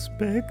full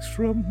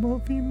spectrum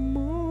of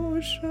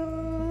emotions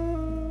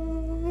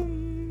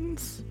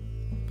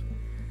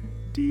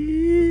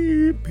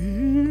deep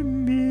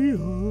in the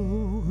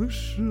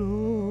ocean.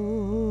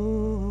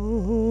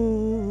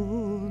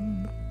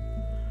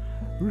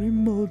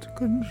 Remote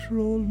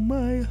control,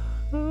 my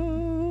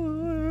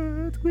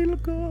heart will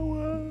go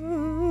on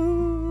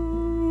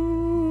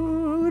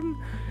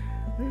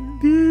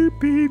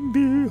deep in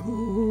the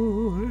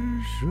ocean.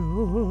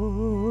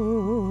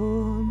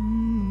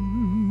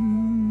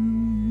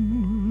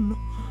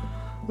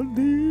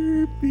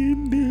 Deep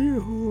in the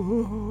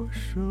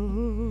ocean.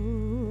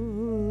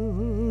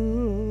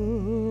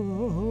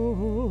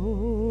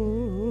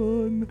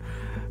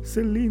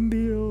 Celine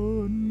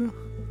Dion,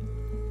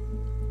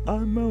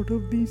 I'm out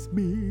of this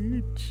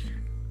beach.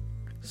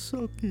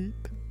 Suck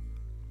it.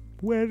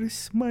 Where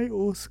is my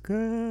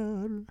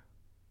Oscar?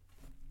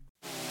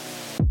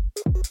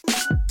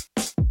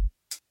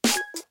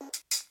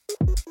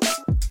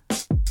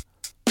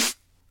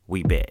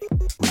 We back.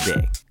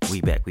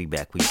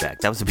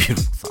 That was a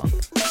beautiful song.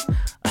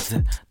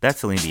 That's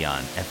Celine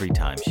Dion every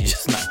time. She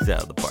just knocks it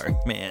out of the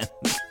park, man.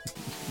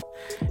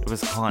 It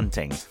was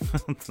haunting.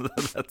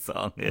 That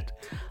song.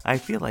 I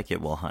feel like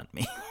it will haunt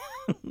me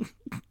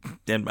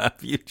in my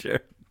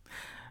future.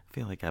 I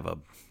feel like I have a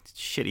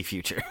shitty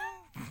future.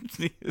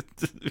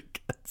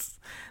 Because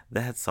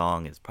that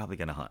song is probably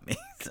going to haunt me.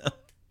 So.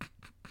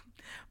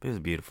 But it was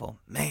beautiful.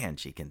 Man,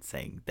 she can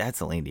sing. That's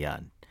Celine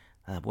Dion.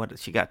 What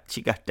she got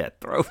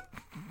that throat.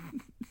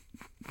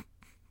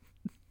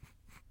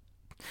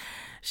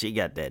 She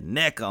got that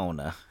neck on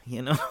her,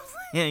 you know what I'm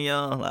saying,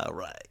 y'all? All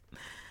right.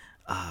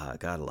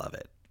 Gotta love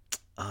it.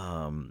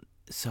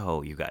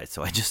 So you guys,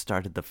 I just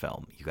started the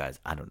film. You guys,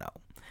 I don't know.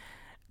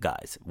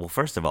 Guys, well,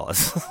 first of all,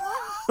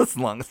 it's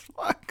long as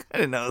fuck. I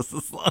didn't know it was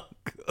this long.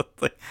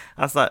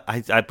 I thought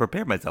I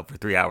prepared myself for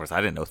 3 hours. I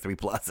didn't know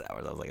 3+ hours. I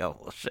was like, oh,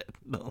 well, shit.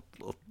 No,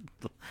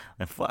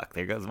 fuck,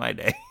 there goes my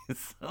day.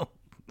 So,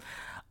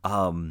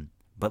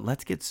 but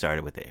let's get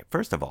started with it.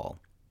 First of all,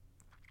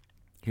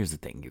 here's the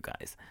thing, you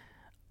guys.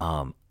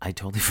 I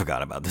totally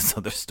forgot about this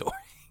other story.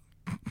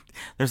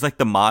 There's like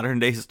the modern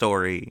day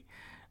story,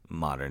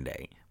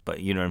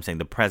 but you know what I'm saying,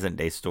 the present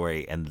day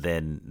story, and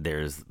then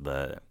there's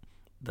the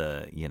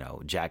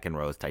Jack and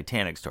Rose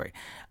Titanic story.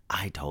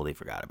 I totally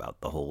forgot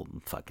about the whole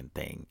fucking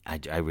thing. I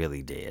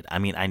really did. I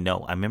mean, I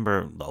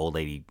remember the old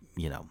lady,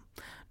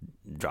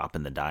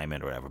 dropping the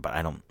diamond or whatever, but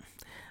I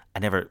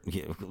never,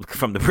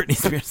 from the Britney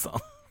Spears song.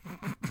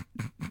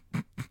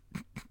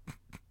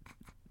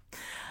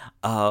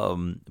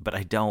 But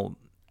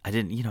I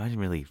didn't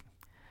really.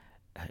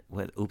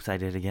 What? Oops, I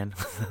did again.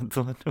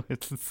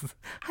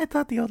 I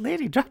thought the old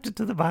lady dropped it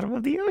to the bottom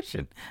of the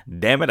ocean.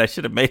 Damn it! I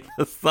should have made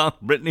the song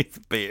Britney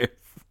Spears.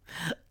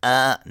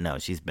 No,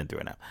 she's been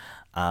through it now.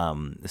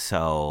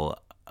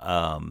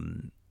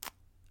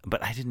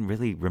 But I didn't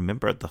really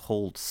remember the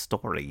whole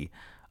story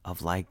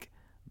of like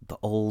the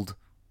old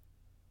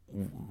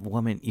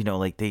woman.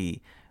 Like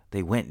they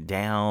went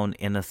down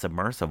in a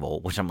submersible,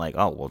 which I'm like,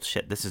 oh, well,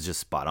 shit, this is just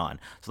spot on.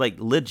 So, like,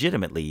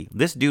 legitimately,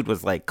 this dude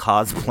was, like,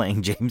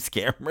 cosplaying James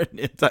Cameron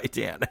in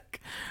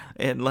Titanic.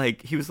 And,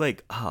 like, he was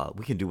like, oh,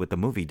 we can do what the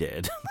movie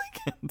did. Like,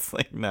 it's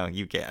like, no,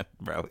 you can't,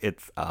 bro.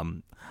 It's a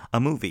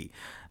movie.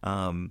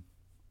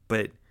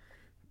 But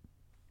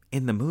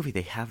in the movie,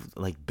 they have,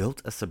 like,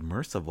 built a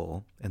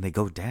submersible, and they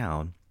go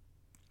down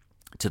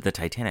to the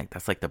Titanic.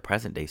 That's, like, the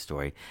present-day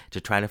story, to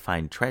try to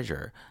find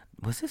treasure.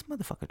 Was this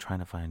motherfucker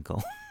trying to find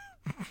gold?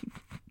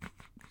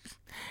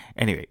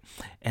 Anyway,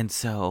 and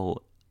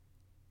so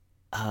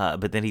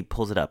but then he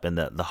pulls it up in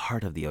the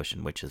heart of the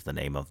ocean, which is the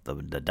name of the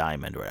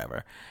diamond or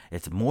whatever.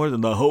 It's more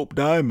than the Hope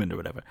Diamond or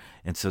whatever.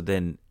 And so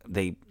then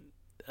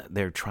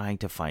they're trying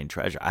to find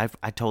treasure. I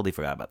totally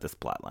forgot about this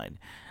plot line.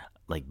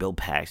 like Bill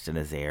Paxton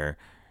is there.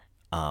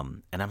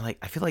 And I'm like,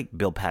 I feel like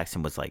Bill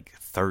Paxton was like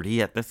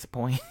 30 at this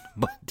point,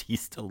 but he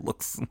still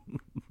looks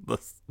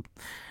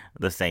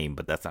the same,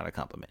 but that's not a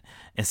compliment.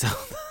 And so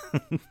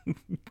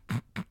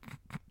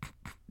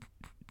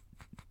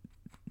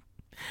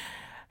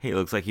he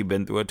looks like he's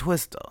been through a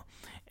twister.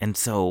 And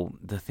so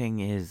the thing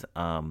is,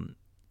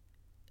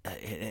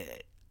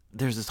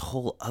 there's this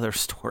whole other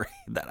story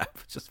that I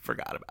just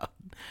forgot about.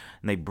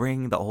 And they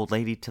bring the old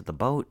lady to the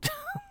boat.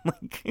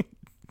 Like,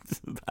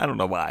 I don't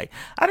know why.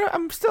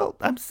 I'm still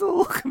a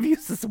little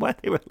confused as to why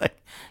they were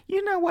like,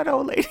 you know what,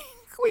 old lady,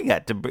 we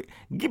got to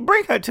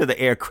bring her to the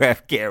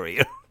aircraft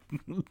carrier.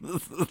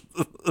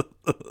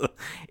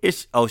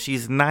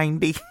 She's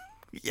 90.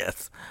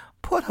 Yes,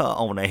 put her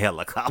on a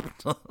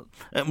helicopter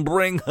and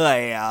bring her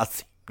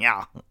ass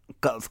here,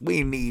 cause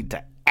we need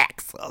to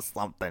ask her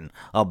something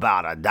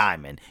about a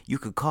diamond. You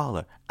could call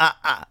her.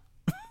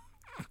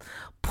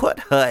 Put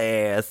her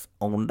ass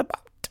on the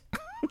boat.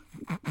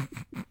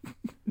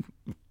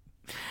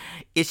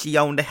 Is she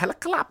on the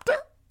helicopter?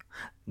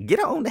 Get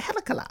her on the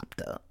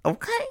helicopter,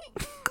 okay?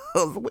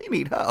 Because we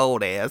need her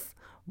old ass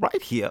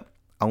right here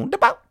on the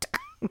boat.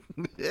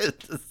 This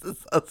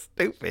is so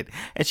stupid.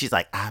 And she's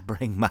like, I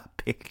bring my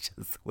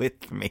pictures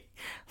with me.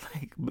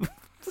 Like, what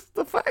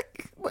the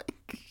fuck?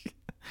 Like,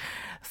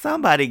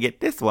 somebody get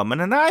this woman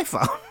an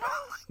iPhone.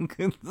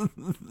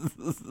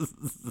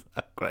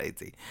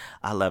 Crazy.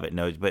 I love it.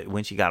 No, but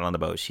when she got on the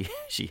boat,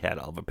 she had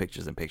all of her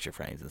pictures and picture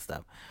frames and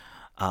stuff.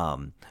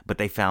 But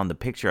they found the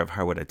picture of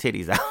her with her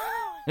titties out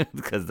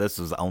because this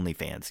was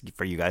OnlyFans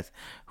for you guys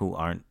who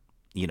aren't,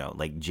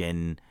 like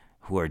Gen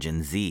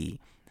Z,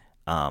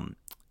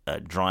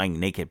 drawing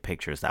naked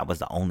pictures. That was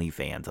the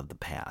OnlyFans of the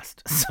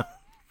past.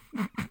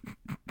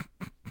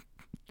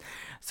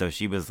 So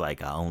she was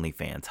like a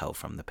OnlyFans hoe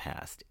from the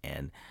past.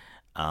 And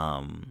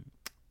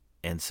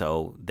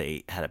so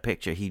they had a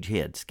picture. He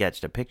had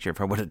sketched a picture of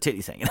her with her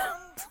titties hanging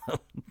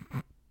out.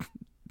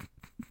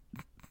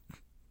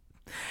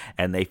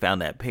 And they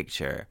found that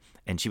picture,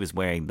 and she was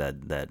wearing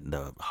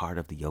the Heart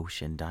of the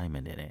Ocean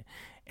diamond in it.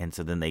 And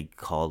so then they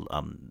called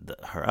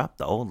her up,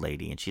 the old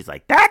lady, and she's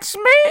like, "That's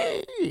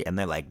me!" And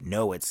they're like,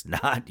 "No, it's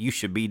not. You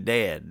should be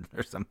dead,"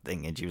 or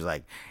something. And she was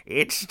like,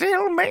 "It's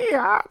still me.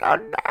 I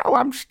don't know.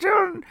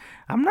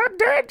 I'm not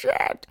dead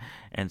yet."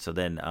 And so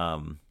then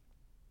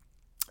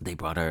they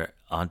brought her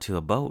onto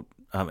a boat,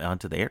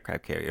 onto the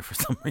aircraft carrier for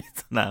some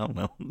reason. I don't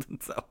know.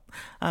 So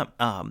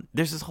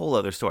there's this whole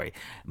other story.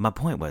 My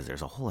point was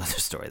there's a whole other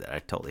story that I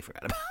totally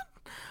forgot about,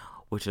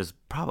 which is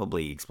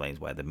probably explains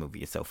why the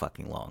movie is so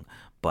fucking long.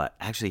 But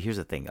actually, here's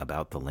the thing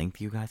about the length,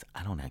 you guys.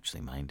 I don't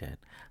actually mind it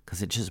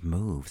because it just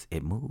moves.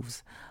 It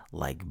moves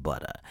like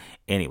butter.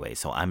 Anyway,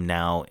 so I'm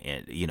now,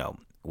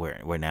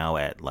 we're now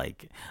at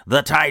like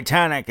the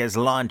Titanic is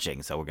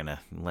launching. So we're gonna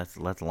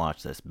let's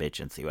launch this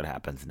bitch and see what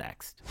happens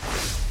next.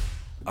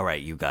 All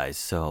right, you guys.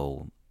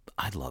 So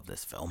I love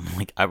this film.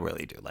 Like, I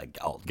really do. Like,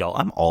 y'all,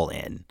 I'm all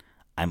in.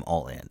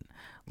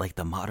 Like,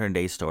 the modern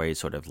day story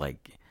sort of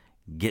like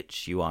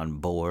gets you on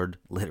board,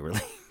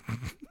 literally.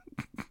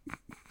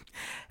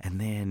 And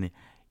then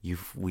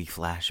we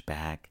flash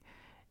back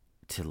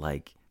to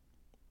like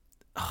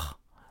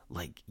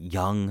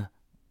young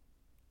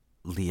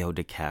Leo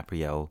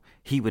DiCaprio.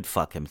 He would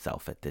fuck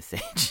himself at this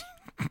age.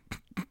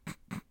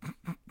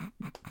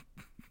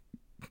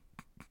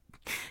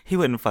 He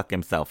wouldn't fuck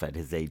himself at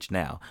his age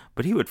now,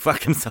 but he would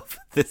fuck himself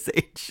at this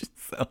age.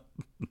 So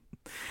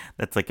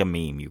that's like a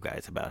meme, you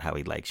guys, about how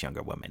he likes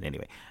younger women.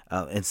 Anyway,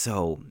 and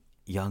so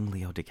young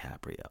Leo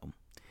DiCaprio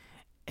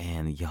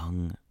and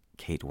young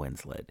Kate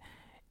Winslet,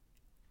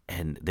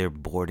 and they're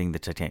boarding the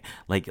Titanic.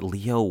 Like,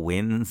 Leo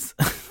wins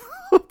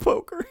a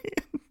poker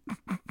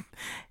hand,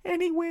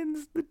 and he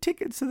wins the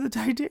tickets to the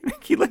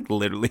Titanic. He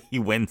he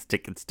wins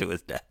tickets to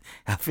his death.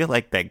 I feel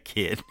like that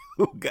kid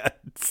who got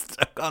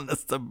stuck on the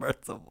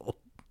submersible.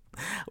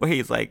 Where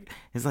he's like,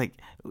 the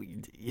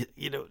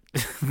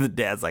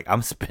dad's like, I'm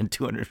gonna spend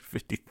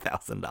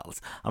 $250,000. I'm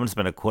gonna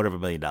spend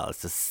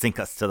 $250,000 to sink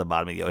us to the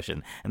bottom of the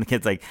ocean. And the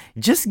kid's like,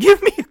 just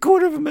give me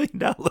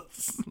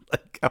 $250,000.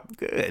 Like, I'm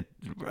good,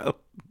 bro.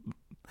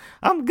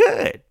 I'm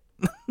good.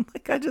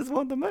 Like, I just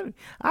want the money.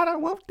 I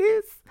don't want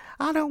this.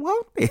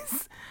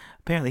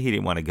 Apparently, he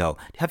didn't want to go.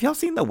 Have y'all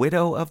seen the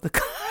widow of the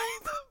guy,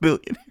 the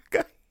billionaire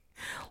guy?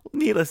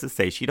 Needless to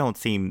say, she don't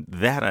seem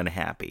that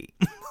unhappy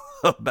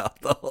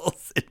about the whole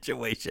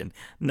situation.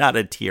 Not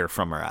a tear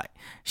from her eye.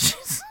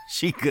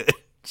 She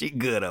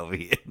good over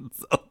here.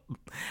 So,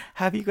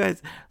 have you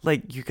guys,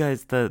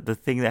 the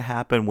thing that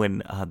happened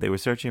when they were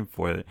searching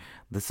for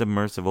the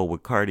submersible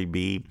with Cardi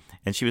B,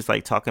 and she was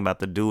like talking about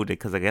the dude,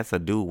 because I guess a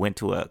dude went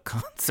to a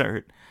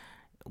concert.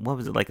 What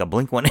was it, like a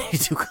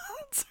Blink-182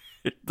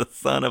 concert? The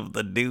son of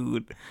the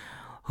dude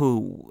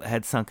who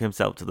had sunk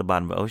himself to the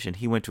bottom of the ocean.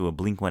 He went to a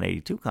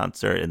Blink-182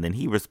 concert, and then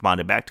he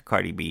responded back to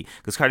Cardi B,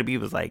 because Cardi B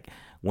was like,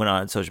 went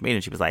on social media,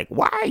 and she was like,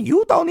 "Why?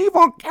 You don't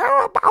even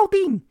care about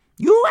him.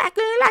 You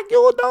acting like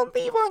you don't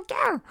even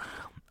care."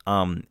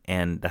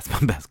 And that's my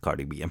best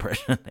Cardi B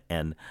impression.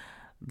 And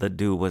the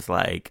dude was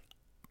like,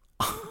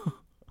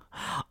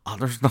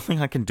 There's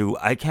nothing I can do.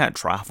 I can't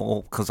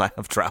travel because I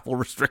have travel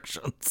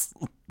restrictions.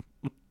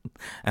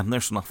 And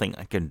there's nothing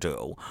I can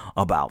do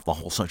about the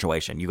whole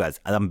situation. You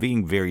guys, I'm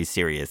being very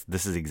serious.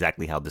 This is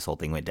exactly how this whole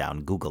thing went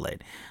down. Google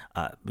it.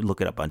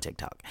 Look it up on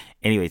TikTok.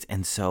 Anyways,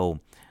 and so,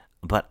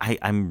 but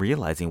I'm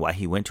realizing why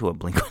he went to a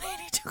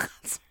Blink-182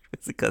 concert.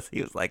 It's because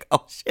he was like,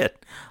 oh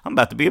shit, I'm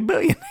about to be a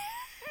billionaire.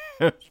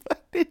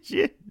 What did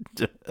you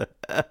do?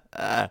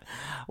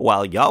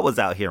 While y'all was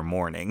out here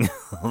mourning,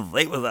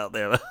 they was out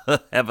there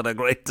having a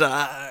great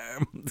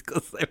time.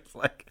 Because they was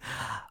like,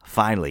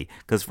 finally.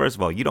 Because first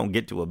of all, you don't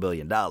get to $1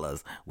 billion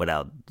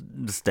without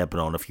stepping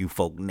on a few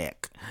folk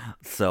neck.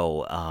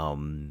 So,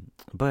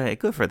 but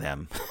good for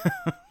them.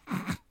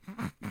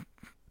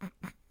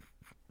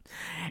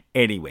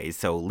 Anyway,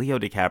 so Leo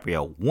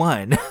DiCaprio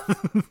won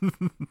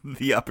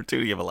the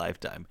opportunity of a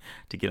lifetime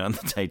to get on the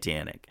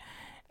Titanic.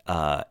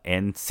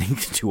 And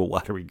sink to a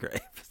watery grave.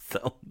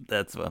 So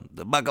that's fun.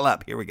 Buckle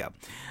up. Here we go.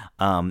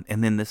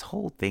 And then this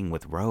whole thing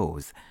with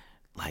Rose,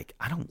 like,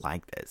 I don't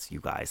like this,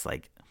 you guys.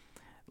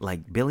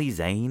 Like Billy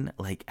Zane,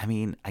 like, I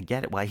mean, I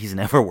get it why he's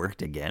never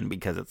worked again,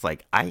 because it's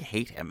like, I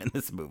hate him in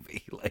this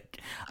movie. Like,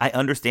 I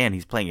understand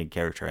he's playing a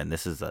character, and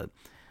this is a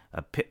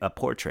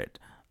portrait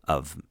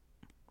of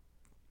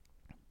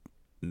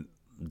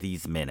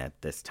these men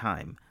at this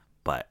time,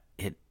 but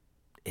it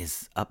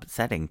is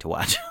upsetting to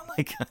watch.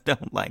 Like, I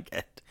don't like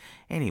it.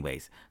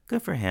 Anyways,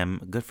 good for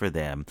him, good for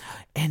them.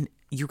 And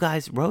you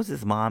guys,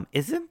 Rose's mom,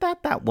 isn't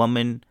that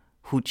woman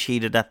who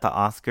cheated at the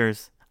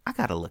Oscars? I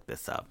gotta look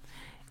this up.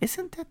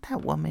 Isn't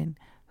that woman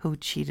who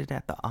cheated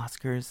at the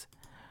Oscars?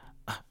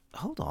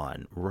 Hold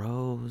on.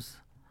 Rose,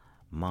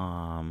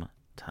 mom,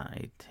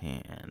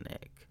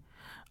 Titanic.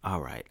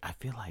 All right. I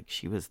feel like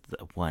she was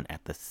the one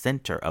at the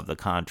center of the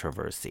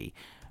controversy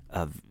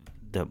of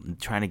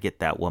trying to get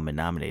that woman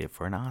nominated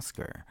for an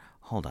Oscar.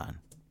 Hold on.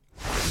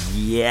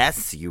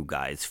 Yes, you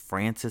guys.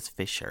 Frances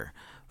Fisher.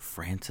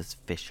 Frances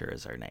Fisher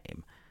is her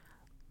name.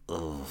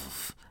 Ugh.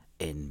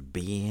 And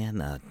being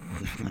a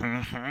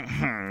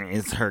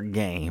is her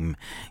game.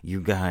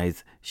 You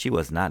guys, she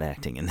was not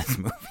acting in this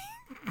movie.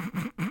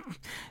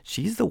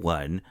 She's the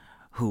one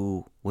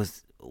who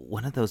was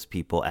one of those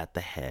people at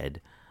the head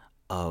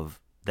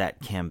of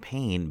that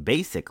campaign,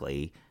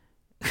 basically.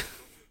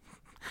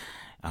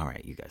 All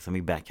right, you guys, let me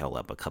back y'all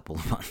up a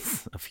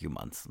few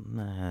months,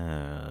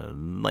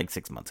 like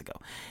 6 months ago.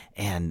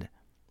 And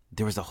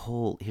there was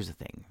here's the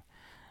thing.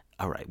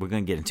 All right, we're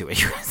going to get into it,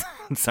 you guys.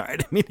 I'm sorry, I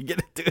didn't mean to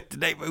get into it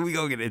today, but we're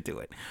going to get into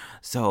it.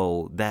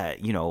 So that,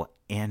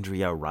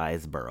 Andrea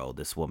Riseborough,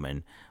 this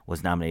woman,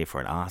 was nominated for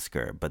an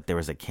Oscar, but there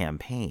was a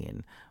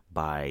campaign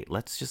by,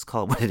 let's just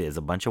call it what it is,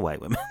 a bunch of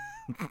white women,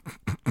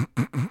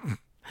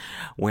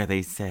 where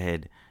they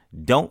said,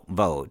 don't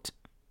vote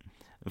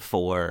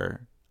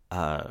for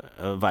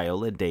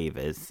Viola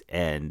Davis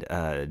and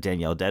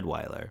Danielle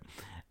Deadwyler,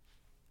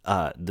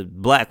 the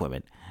black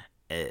women.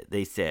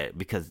 They said,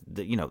 because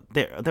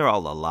they're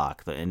all a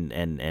lock,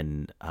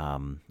 and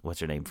what's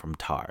her name from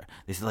Tar.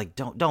 They said, like,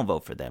 don't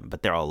vote for them,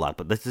 but they're all a lock.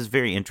 But this is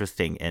very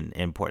interesting and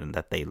important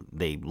that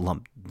they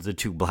lumped the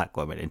two black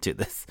women into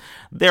this.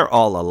 They're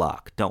all a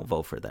lock. Don't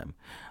vote for them.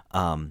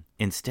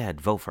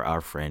 Instead, vote for our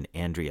friend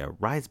Andrea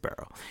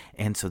Riseborough.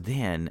 And so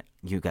then,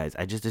 you guys,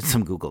 I just did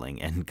some Googling,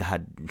 and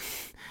God,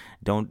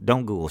 don't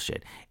Google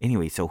shit.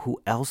 Anyway, so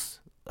who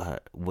else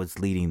was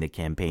leading the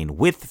campaign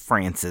with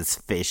Frances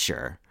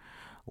Fisher?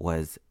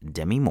 Was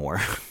Demi Moore,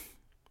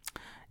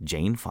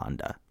 Jane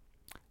Fonda,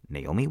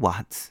 Naomi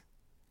Watts,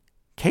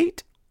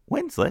 Kate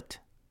Winslet,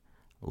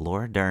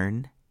 Laura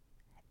Dern,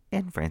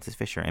 and Frances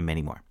Fisher, and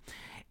many more.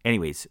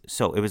 Anyways,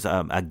 so it was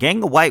a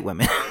gang of white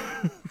women.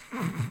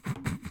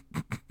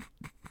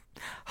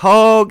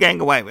 Whole gang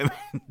of white women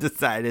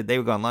decided they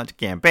were going to launch a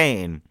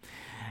campaign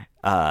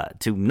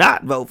to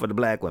not vote for the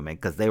black women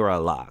because they were a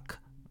lock.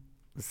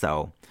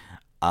 So...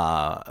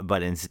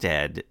 but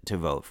instead to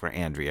vote for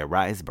Andrea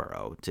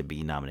Riseborough to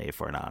be nominated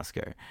for an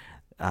Oscar.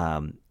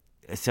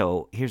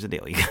 So here's the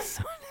deal, you guys.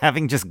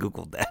 Having just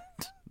Googled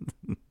that,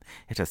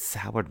 it has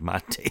soured my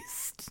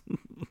taste.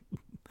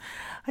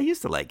 I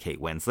used to like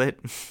Kate Winslet,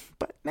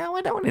 but now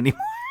I don't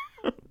anymore.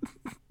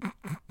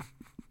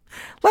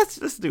 Let's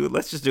just do a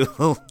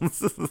little.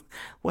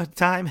 What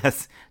time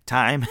has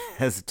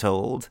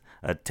told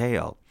a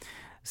tale.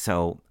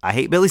 So I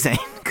hate Billy Zane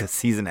because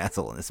he's an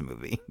asshole in this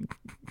movie.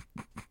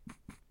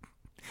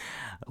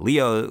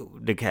 Leo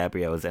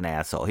DiCaprio is an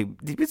asshole. He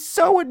was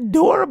so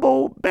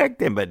adorable back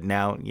then, but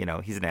now,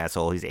 he's an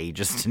asshole. He's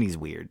ageist and he's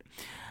weird.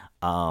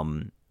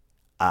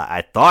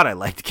 I thought I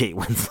liked Kate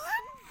Winslet.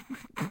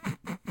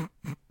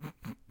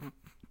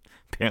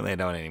 Apparently I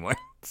don't anymore.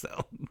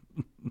 So,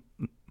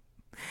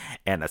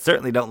 and I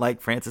certainly don't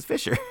like Frances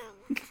Fisher.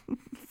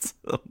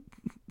 So,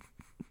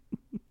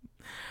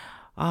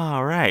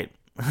 all right.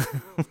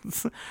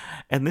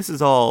 And this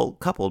is all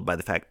coupled by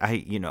the fact I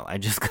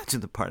just got to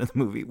the part of the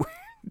movie where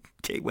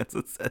Kate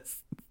Winslet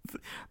says,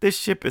 this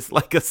ship is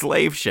like a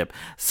slave ship.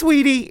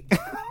 Sweetie,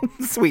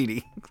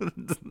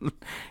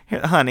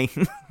 honey,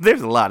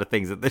 there's a lot of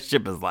things that this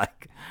ship is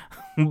like.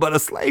 but a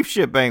slave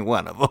ship ain't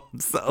one of them.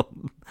 So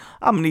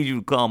I'm going to need you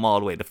to calm all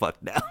the way the fuck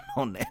down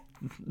on that.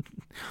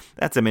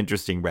 That's some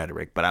interesting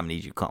rhetoric, but I'm going to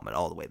need you to calm it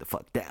all the way the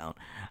fuck down.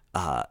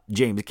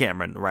 James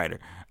Cameron, the writer.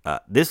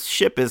 This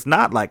ship is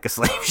not like a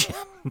slave ship.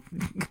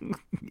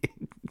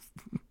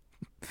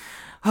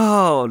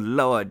 Oh,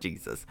 Lord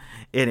Jesus.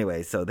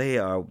 Anyway, so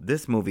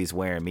this movie's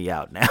wearing me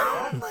out now.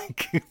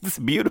 Like, it's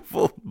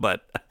beautiful,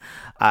 but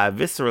I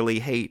viscerally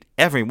hate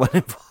everyone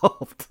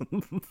involved.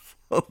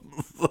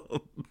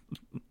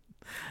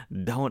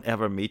 Don't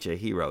ever meet your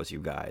heroes, you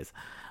guys.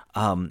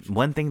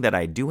 One thing that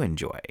I do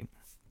enjoy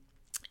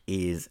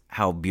is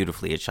how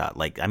beautifully it's shot.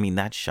 Like, I mean,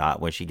 that shot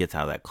where she gets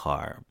out of that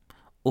car.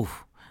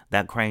 Oof.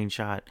 That crane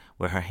shot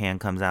where her hand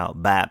comes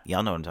out, bap,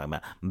 y'all know what I'm talking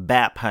about.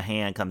 Bap, her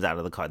hand comes out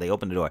of the car. They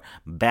open the door.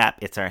 Bap,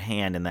 it's her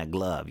hand in that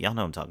glove. Y'all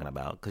know what I'm talking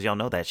about because y'all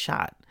know that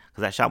shot.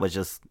 Because that shot was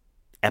just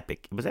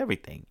epic. It was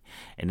everything.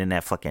 And then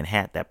that fucking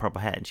hat, that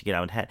purple hat, and she get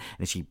out of the hat,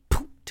 and she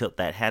poof, tilt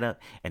that hat up,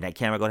 and that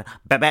camera go down,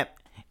 bap, bap,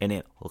 and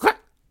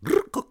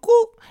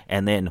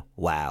then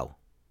wow.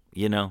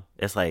 You know,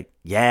 it's like,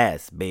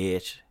 yes,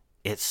 bitch,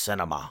 it's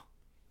cinema.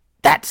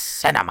 That's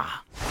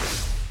cinema.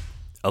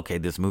 Okay,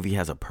 this movie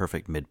has a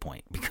perfect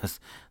midpoint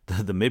because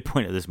the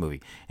midpoint of this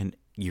movie, and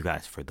you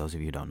guys, for those of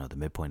you who don't know, the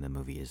midpoint of the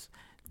movie is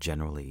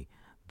generally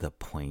the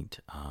point,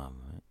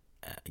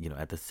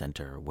 at the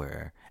center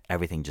where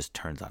everything just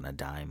turns on a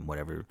dime,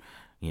 whatever,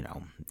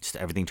 just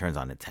everything turns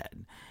on its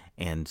head.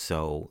 And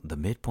so the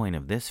midpoint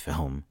of this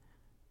film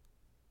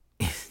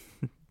is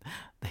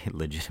they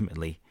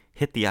legitimately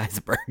hit the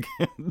iceberg.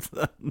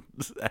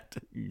 That's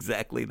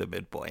exactly the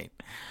midpoint.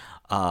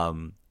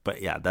 But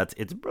yeah,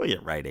 it's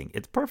brilliant writing.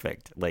 It's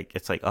perfect. Like,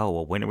 it's like, oh,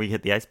 well, when do we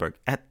hit the iceberg?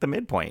 At the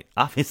midpoint,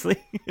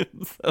 obviously.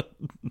 So,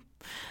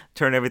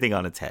 turn everything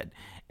on its head.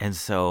 And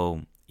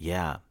so,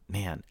 yeah,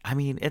 man, I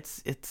mean,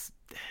 it's,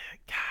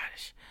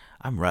 gosh,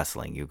 I'm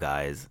wrestling, you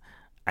guys.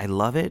 I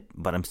love it,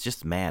 but I'm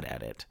just mad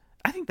at it.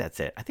 I think that's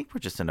it. I think we're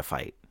just in a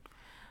fight.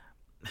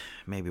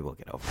 Maybe we'll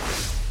get over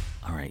it.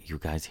 All right, you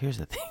guys, here's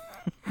the thing.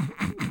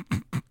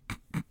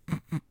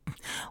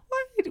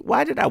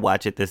 Why did I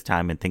watch it this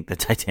time and think the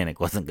Titanic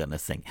wasn't going to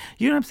sink?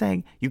 You know what I'm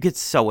saying? You get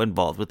so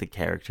involved with the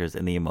characters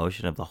and the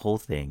emotion of the whole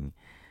thing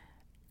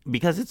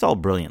because it's all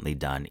brilliantly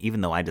done, even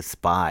though I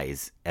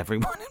despise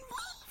everyone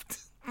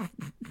involved.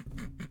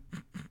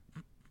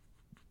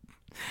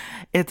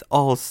 It's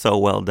all so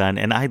well done.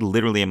 And I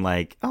literally am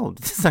like, oh,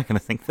 this is not going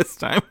to sink this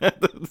time.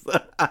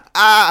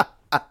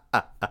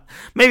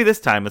 Maybe this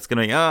time it's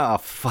going to be, oh,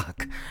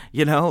 fuck.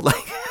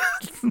 Like,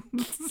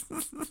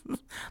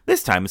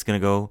 this time it's going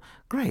to go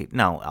great.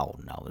 No,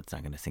 it's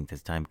not going to sink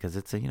this time because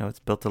it's it's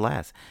built to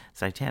last.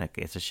 It's Titanic.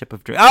 It's a ship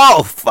of dreams.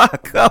 Oh,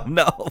 fuck. Oh,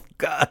 no.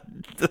 God,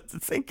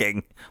 it's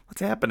sinking.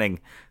 What's happening?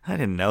 I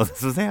didn't know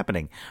this was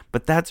happening.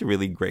 But that's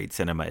really great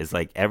cinema is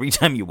like every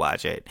time you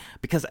watch it,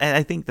 because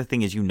I think the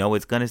thing is,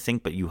 it's going to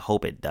sink, but you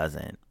hope it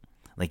doesn't.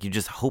 Like, you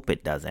just hope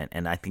it doesn't.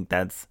 And I think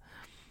that's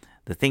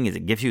the thing is,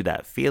 it gives you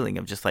that feeling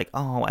of just like,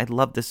 oh, I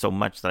love this so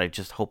much that I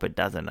just hope it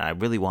doesn't. I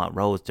really want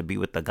Rose to be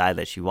with the guy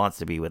that she wants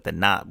to be with and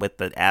not with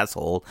the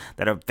asshole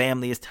that her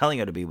family is telling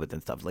her to be with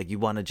and stuff. Like, you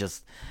want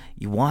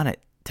it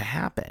to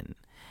happen.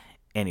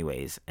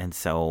 Anyways, and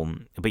so,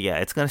 but yeah,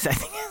 I think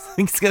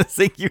it's going to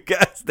sink, you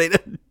guys.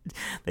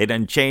 They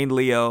done chained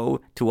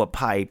Leo to a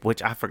pipe,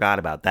 which I forgot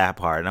about that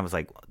part. And I was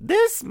like, they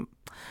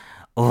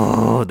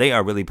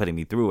are really putting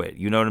me through it.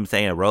 You know what I'm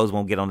saying? Rose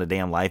won't get on the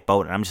damn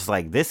lifeboat. And I'm just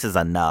like, this is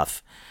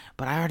enough.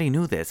 But I already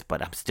knew this,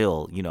 but I'm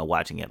still,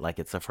 watching it like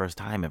it's the first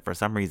time. And for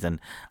some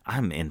reason,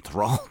 I'm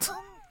enthralled.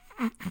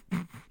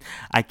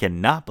 I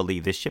cannot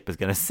believe this ship is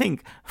going to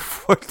sink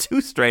for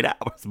 2 straight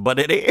hours, but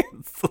it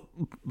is.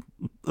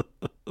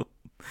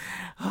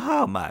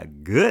 Oh, my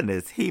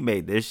goodness. He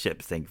made this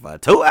ship sink for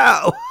 2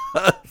 hours.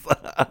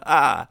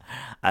 I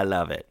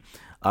love it.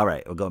 All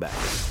right, we'll go back.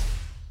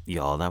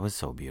 Y'all, that was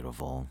so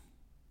beautiful.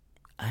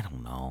 I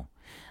don't know.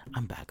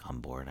 I'm back on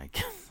board, I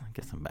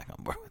guess I'm back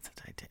on board with the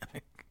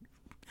Titanic.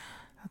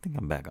 I think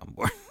I'm back on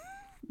board.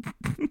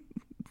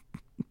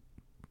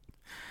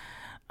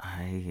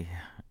 I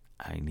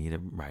need to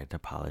write an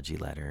apology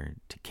letter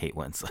to Kate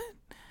Winslet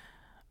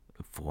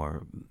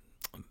for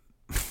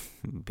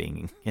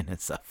being an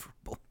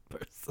insufferable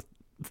person.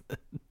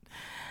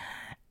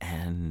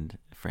 And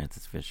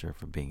Frances Fisher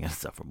for being an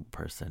insufferable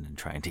person and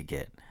trying to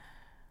get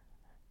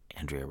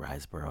Andrea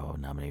Riseborough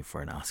nominated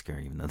for an Oscar,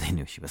 even though they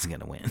knew she wasn't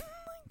going to win.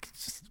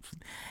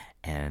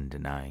 And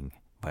denying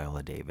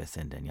Viola Davis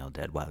and Danielle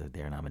Deadwyler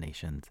their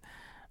nominations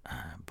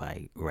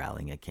by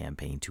rallying a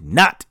campaign to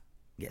not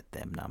get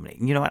them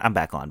nominated. You know what? I'm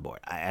back on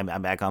board.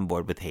 I'm back on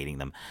board with hating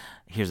them.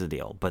 Here's the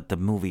deal. But the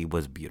movie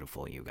was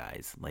beautiful, you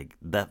guys. Like,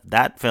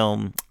 that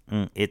film,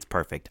 it's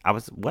perfect.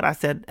 What I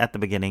said at the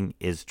beginning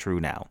is true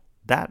now.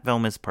 That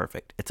film is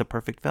perfect. It's a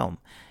perfect film.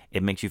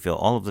 It makes you feel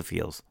all of the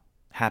feels.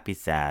 Happy,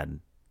 sad,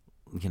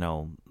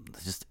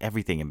 just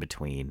everything in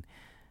between.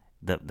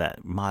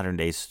 That modern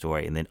day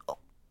story, and then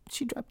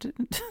she dropped it.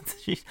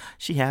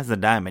 she has the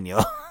diamond,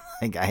 yo.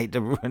 Like, I hate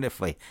to ruin it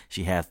for you.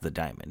 She has the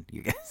diamond,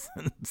 you guys.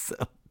 So,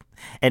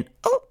 and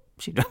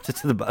She dropped it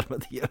to the bottom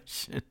of the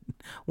ocean,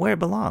 where it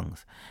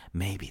belongs.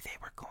 Maybe they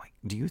were going.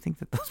 Do you think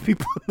that those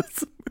people in the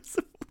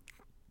submersible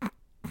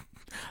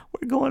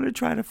were going to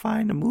try to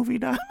find a movie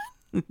diamond?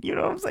 You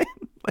know what I'm saying?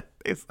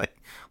 It's like,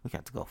 we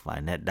got to go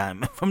find that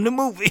diamond from the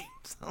movie.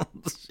 So,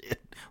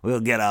 shit, we'll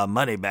get our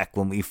money back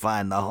when we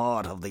find the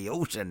heart of the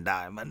ocean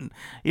diamond.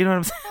 You know what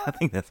I'm saying? I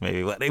think that's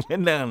maybe what they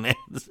went down there.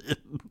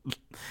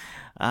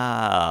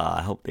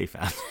 I hope they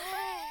found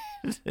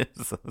it.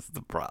 So it's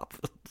the prop.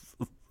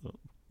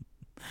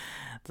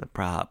 It's a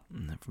prop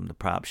from the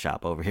prop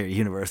shop over here at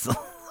Universal.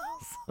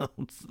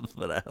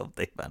 But I hope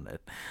they found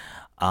it.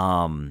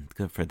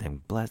 Good for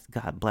them.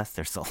 God bless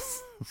their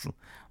souls.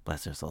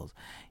 Bless their souls.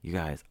 You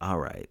guys, all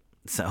right.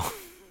 So,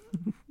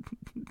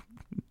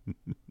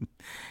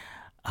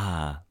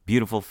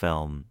 beautiful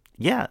film.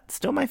 Yeah,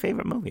 still my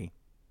favorite movie.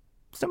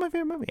 Still my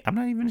favorite movie. I'm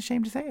not even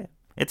ashamed to say it.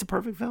 It's a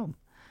perfect film.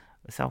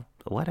 So,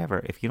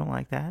 whatever. If you don't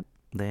like that,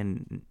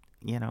 then,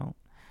 you know,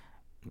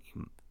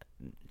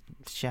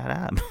 shut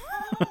up.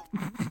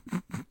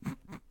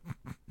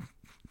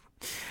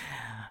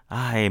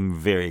 I am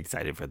very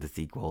excited for the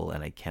sequel,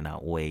 and I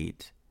cannot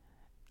wait.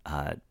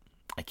 I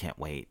can't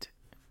wait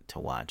to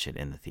watch it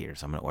in the theater.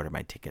 So I'm going to order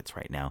my tickets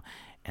right now,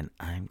 and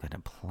I'm going to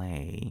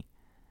play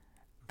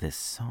this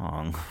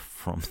song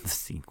from the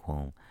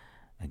sequel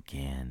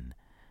again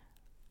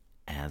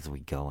as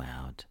we go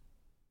out.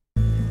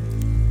 I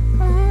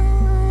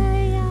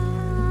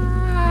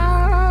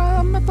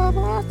am at the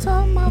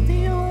bottom of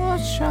the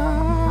ocean.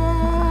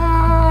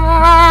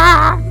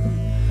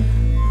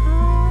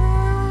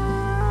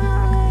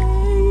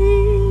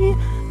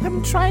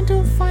 I'm trying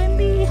to find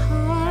the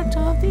heart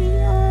of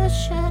the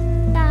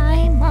ocean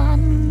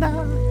diamond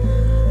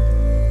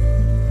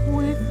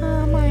with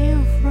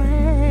my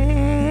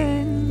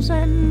friends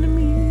and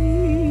me.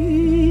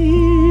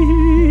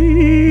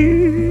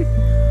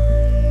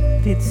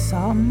 Did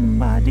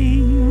somebody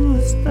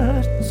use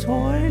the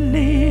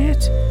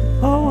toilet,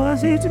 or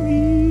was it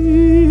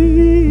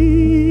me?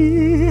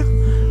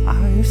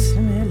 I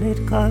smell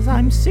it 'cause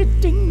I'm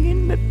sitting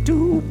in the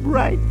tube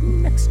right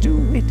next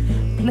to it,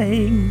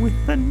 playing with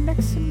the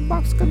next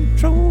box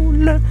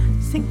controller,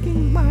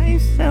 sinking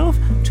myself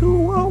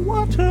to a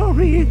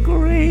watery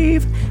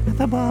grave at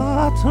the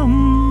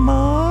bottom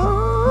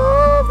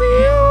of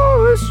the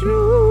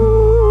ocean.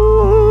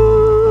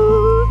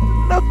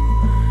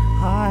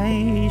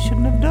 I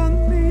shouldn't have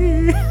done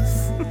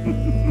this.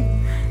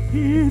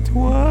 It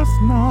was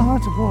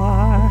not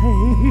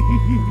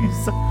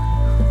wise.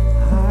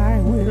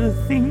 I will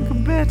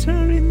think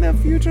better in the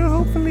future,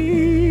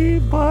 hopefully,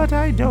 but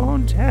I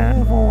don't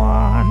have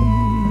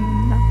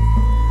one.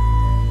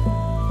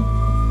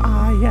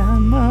 I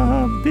am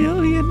a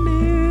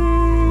billionaire,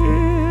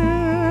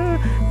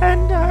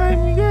 and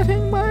I'm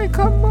getting my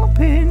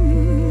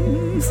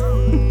comeuppance.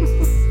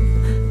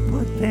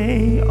 But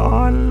they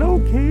are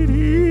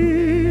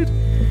located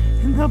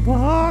in the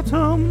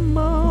bottom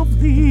of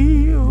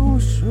the ocean.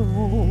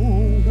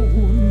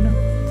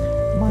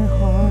 My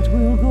heart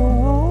will go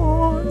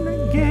on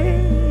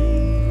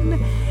again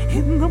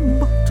in the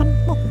bottom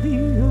of the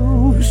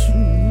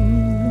ocean.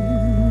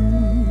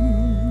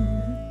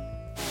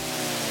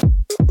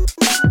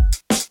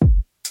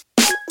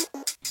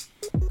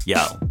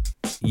 Yo.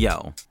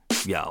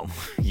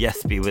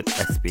 Yesby with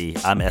SB.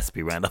 I'm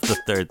SB Randolph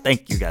III.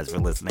 Thank you guys for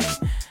listening.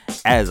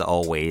 As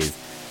always,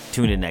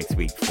 tune in next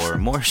week for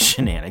more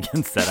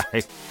shenanigans that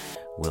I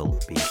will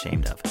be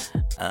ashamed of.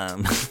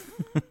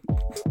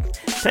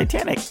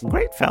 Titanic,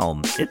 great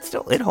film.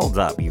 It holds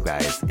up, you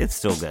guys. It's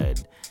still good.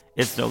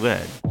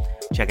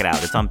 Check it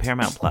out. It's on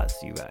Paramount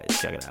Plus, you guys.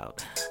 Check it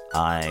out.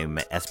 I'm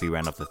SB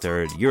Randolph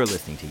III. You're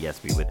listening to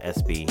Yesby with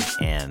SB,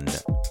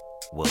 and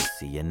we'll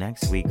see you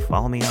next week.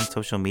 Follow me on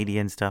social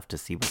media and stuff to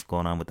see what's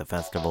going on with the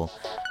festival.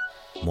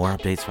 More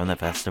updates from the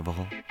festival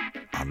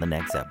on the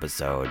next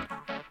episode.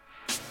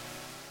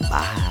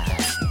 Bye.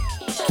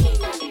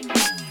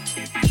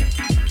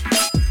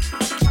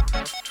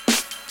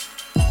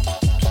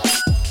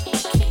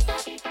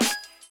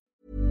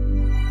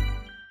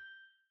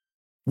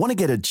 Want to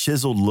get a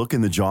chiseled look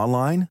in the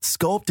jawline?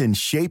 Sculpt and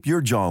shape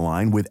your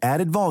jawline with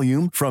added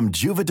volume from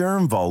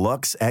Juvederm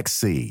Volux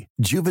XC.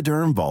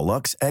 Juvederm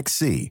Volux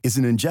XC is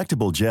an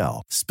injectable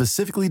gel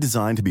specifically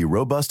designed to be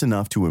robust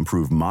enough to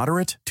improve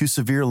moderate to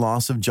severe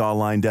loss of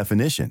jawline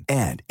definition.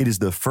 And it is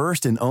the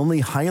first and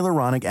only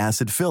hyaluronic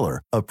acid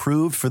filler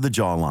approved for the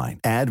jawline.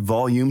 Add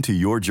volume to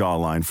your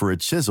jawline for a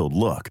chiseled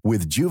look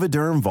with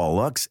Juvederm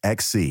Volux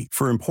XC.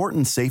 For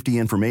important safety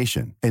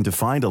information and to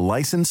find a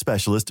licensed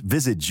specialist,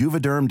 visit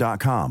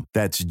juvederm.com.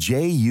 That's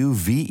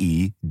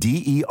JUVEDERM.com.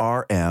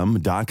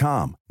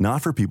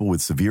 Not for people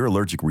with severe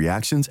allergic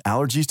reactions,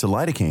 allergies to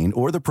lidocaine,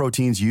 or the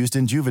proteins used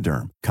in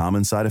Juvederm.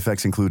 Common side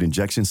effects include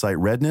injection site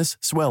redness,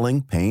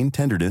 swelling, pain,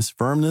 tenderness,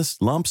 firmness,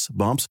 lumps,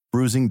 bumps,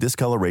 bruising,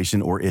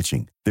 discoloration, or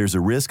itching. There's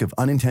a risk of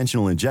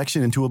unintentional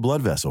injection into a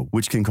blood vessel,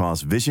 which can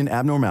cause vision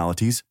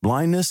abnormalities,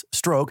 blindness,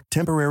 stroke,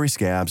 temporary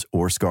scabs,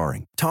 or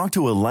scarring. Talk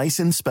to a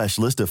licensed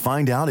specialist to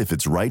find out if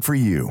it's right for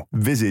you.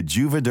 Visit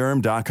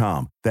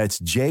Juvederm.com. That's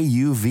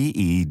JUVEDERM.com.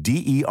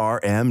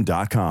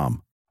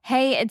 Quince.com.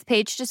 Hey, it's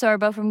Paige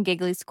DeSorbo from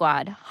Giggly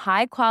Squad.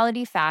 High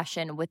quality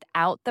fashion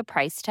without the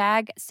price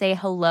tag. Say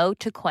hello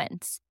to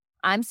Quince.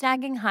 I'm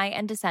snagging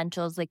high-end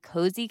essentials like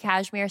cozy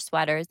cashmere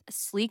sweaters,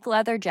 sleek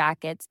leather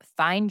jackets,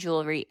 fine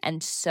jewelry,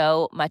 and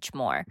so much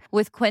more.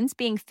 With Quince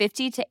being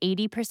 50 to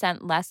 80%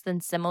 less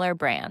than similar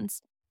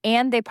brands.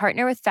 And they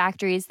partner with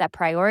factories that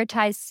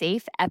prioritize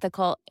safe,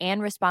 ethical,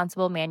 and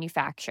responsible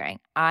manufacturing.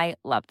 I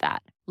love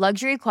that.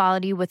 Luxury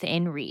quality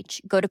within reach.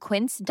 Go to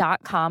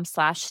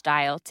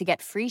quince.com/style to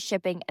get free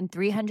shipping and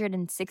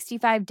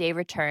 365-day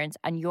returns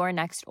on your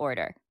next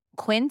order.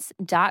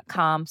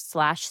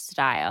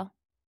 Quince.com/style.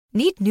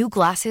 Need new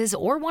glasses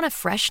or want a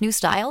fresh new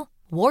style?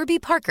 Warby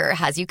Parker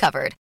has you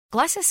covered.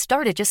 Glasses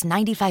start at just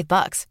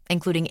 $95,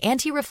 including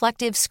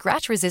anti-reflective,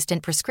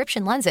 scratch-resistant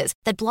prescription lenses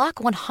that block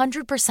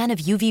 100% of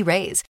UV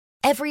rays.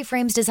 Every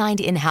frame's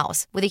designed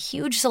in-house with a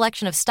huge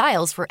selection of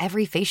styles for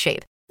every face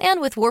shape. And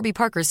with Warby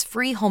Parker's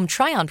free home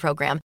try-on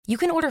program, you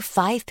can order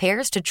 5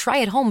 pairs to try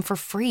at home for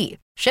free.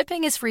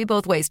 Shipping is free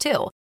both ways,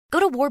 too. Go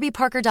to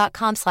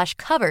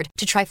warbyparker.com/covered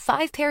to try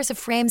 5 pairs of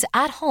frames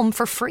at home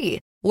for free.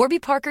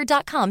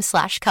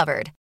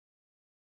 warbyparker.com/covered.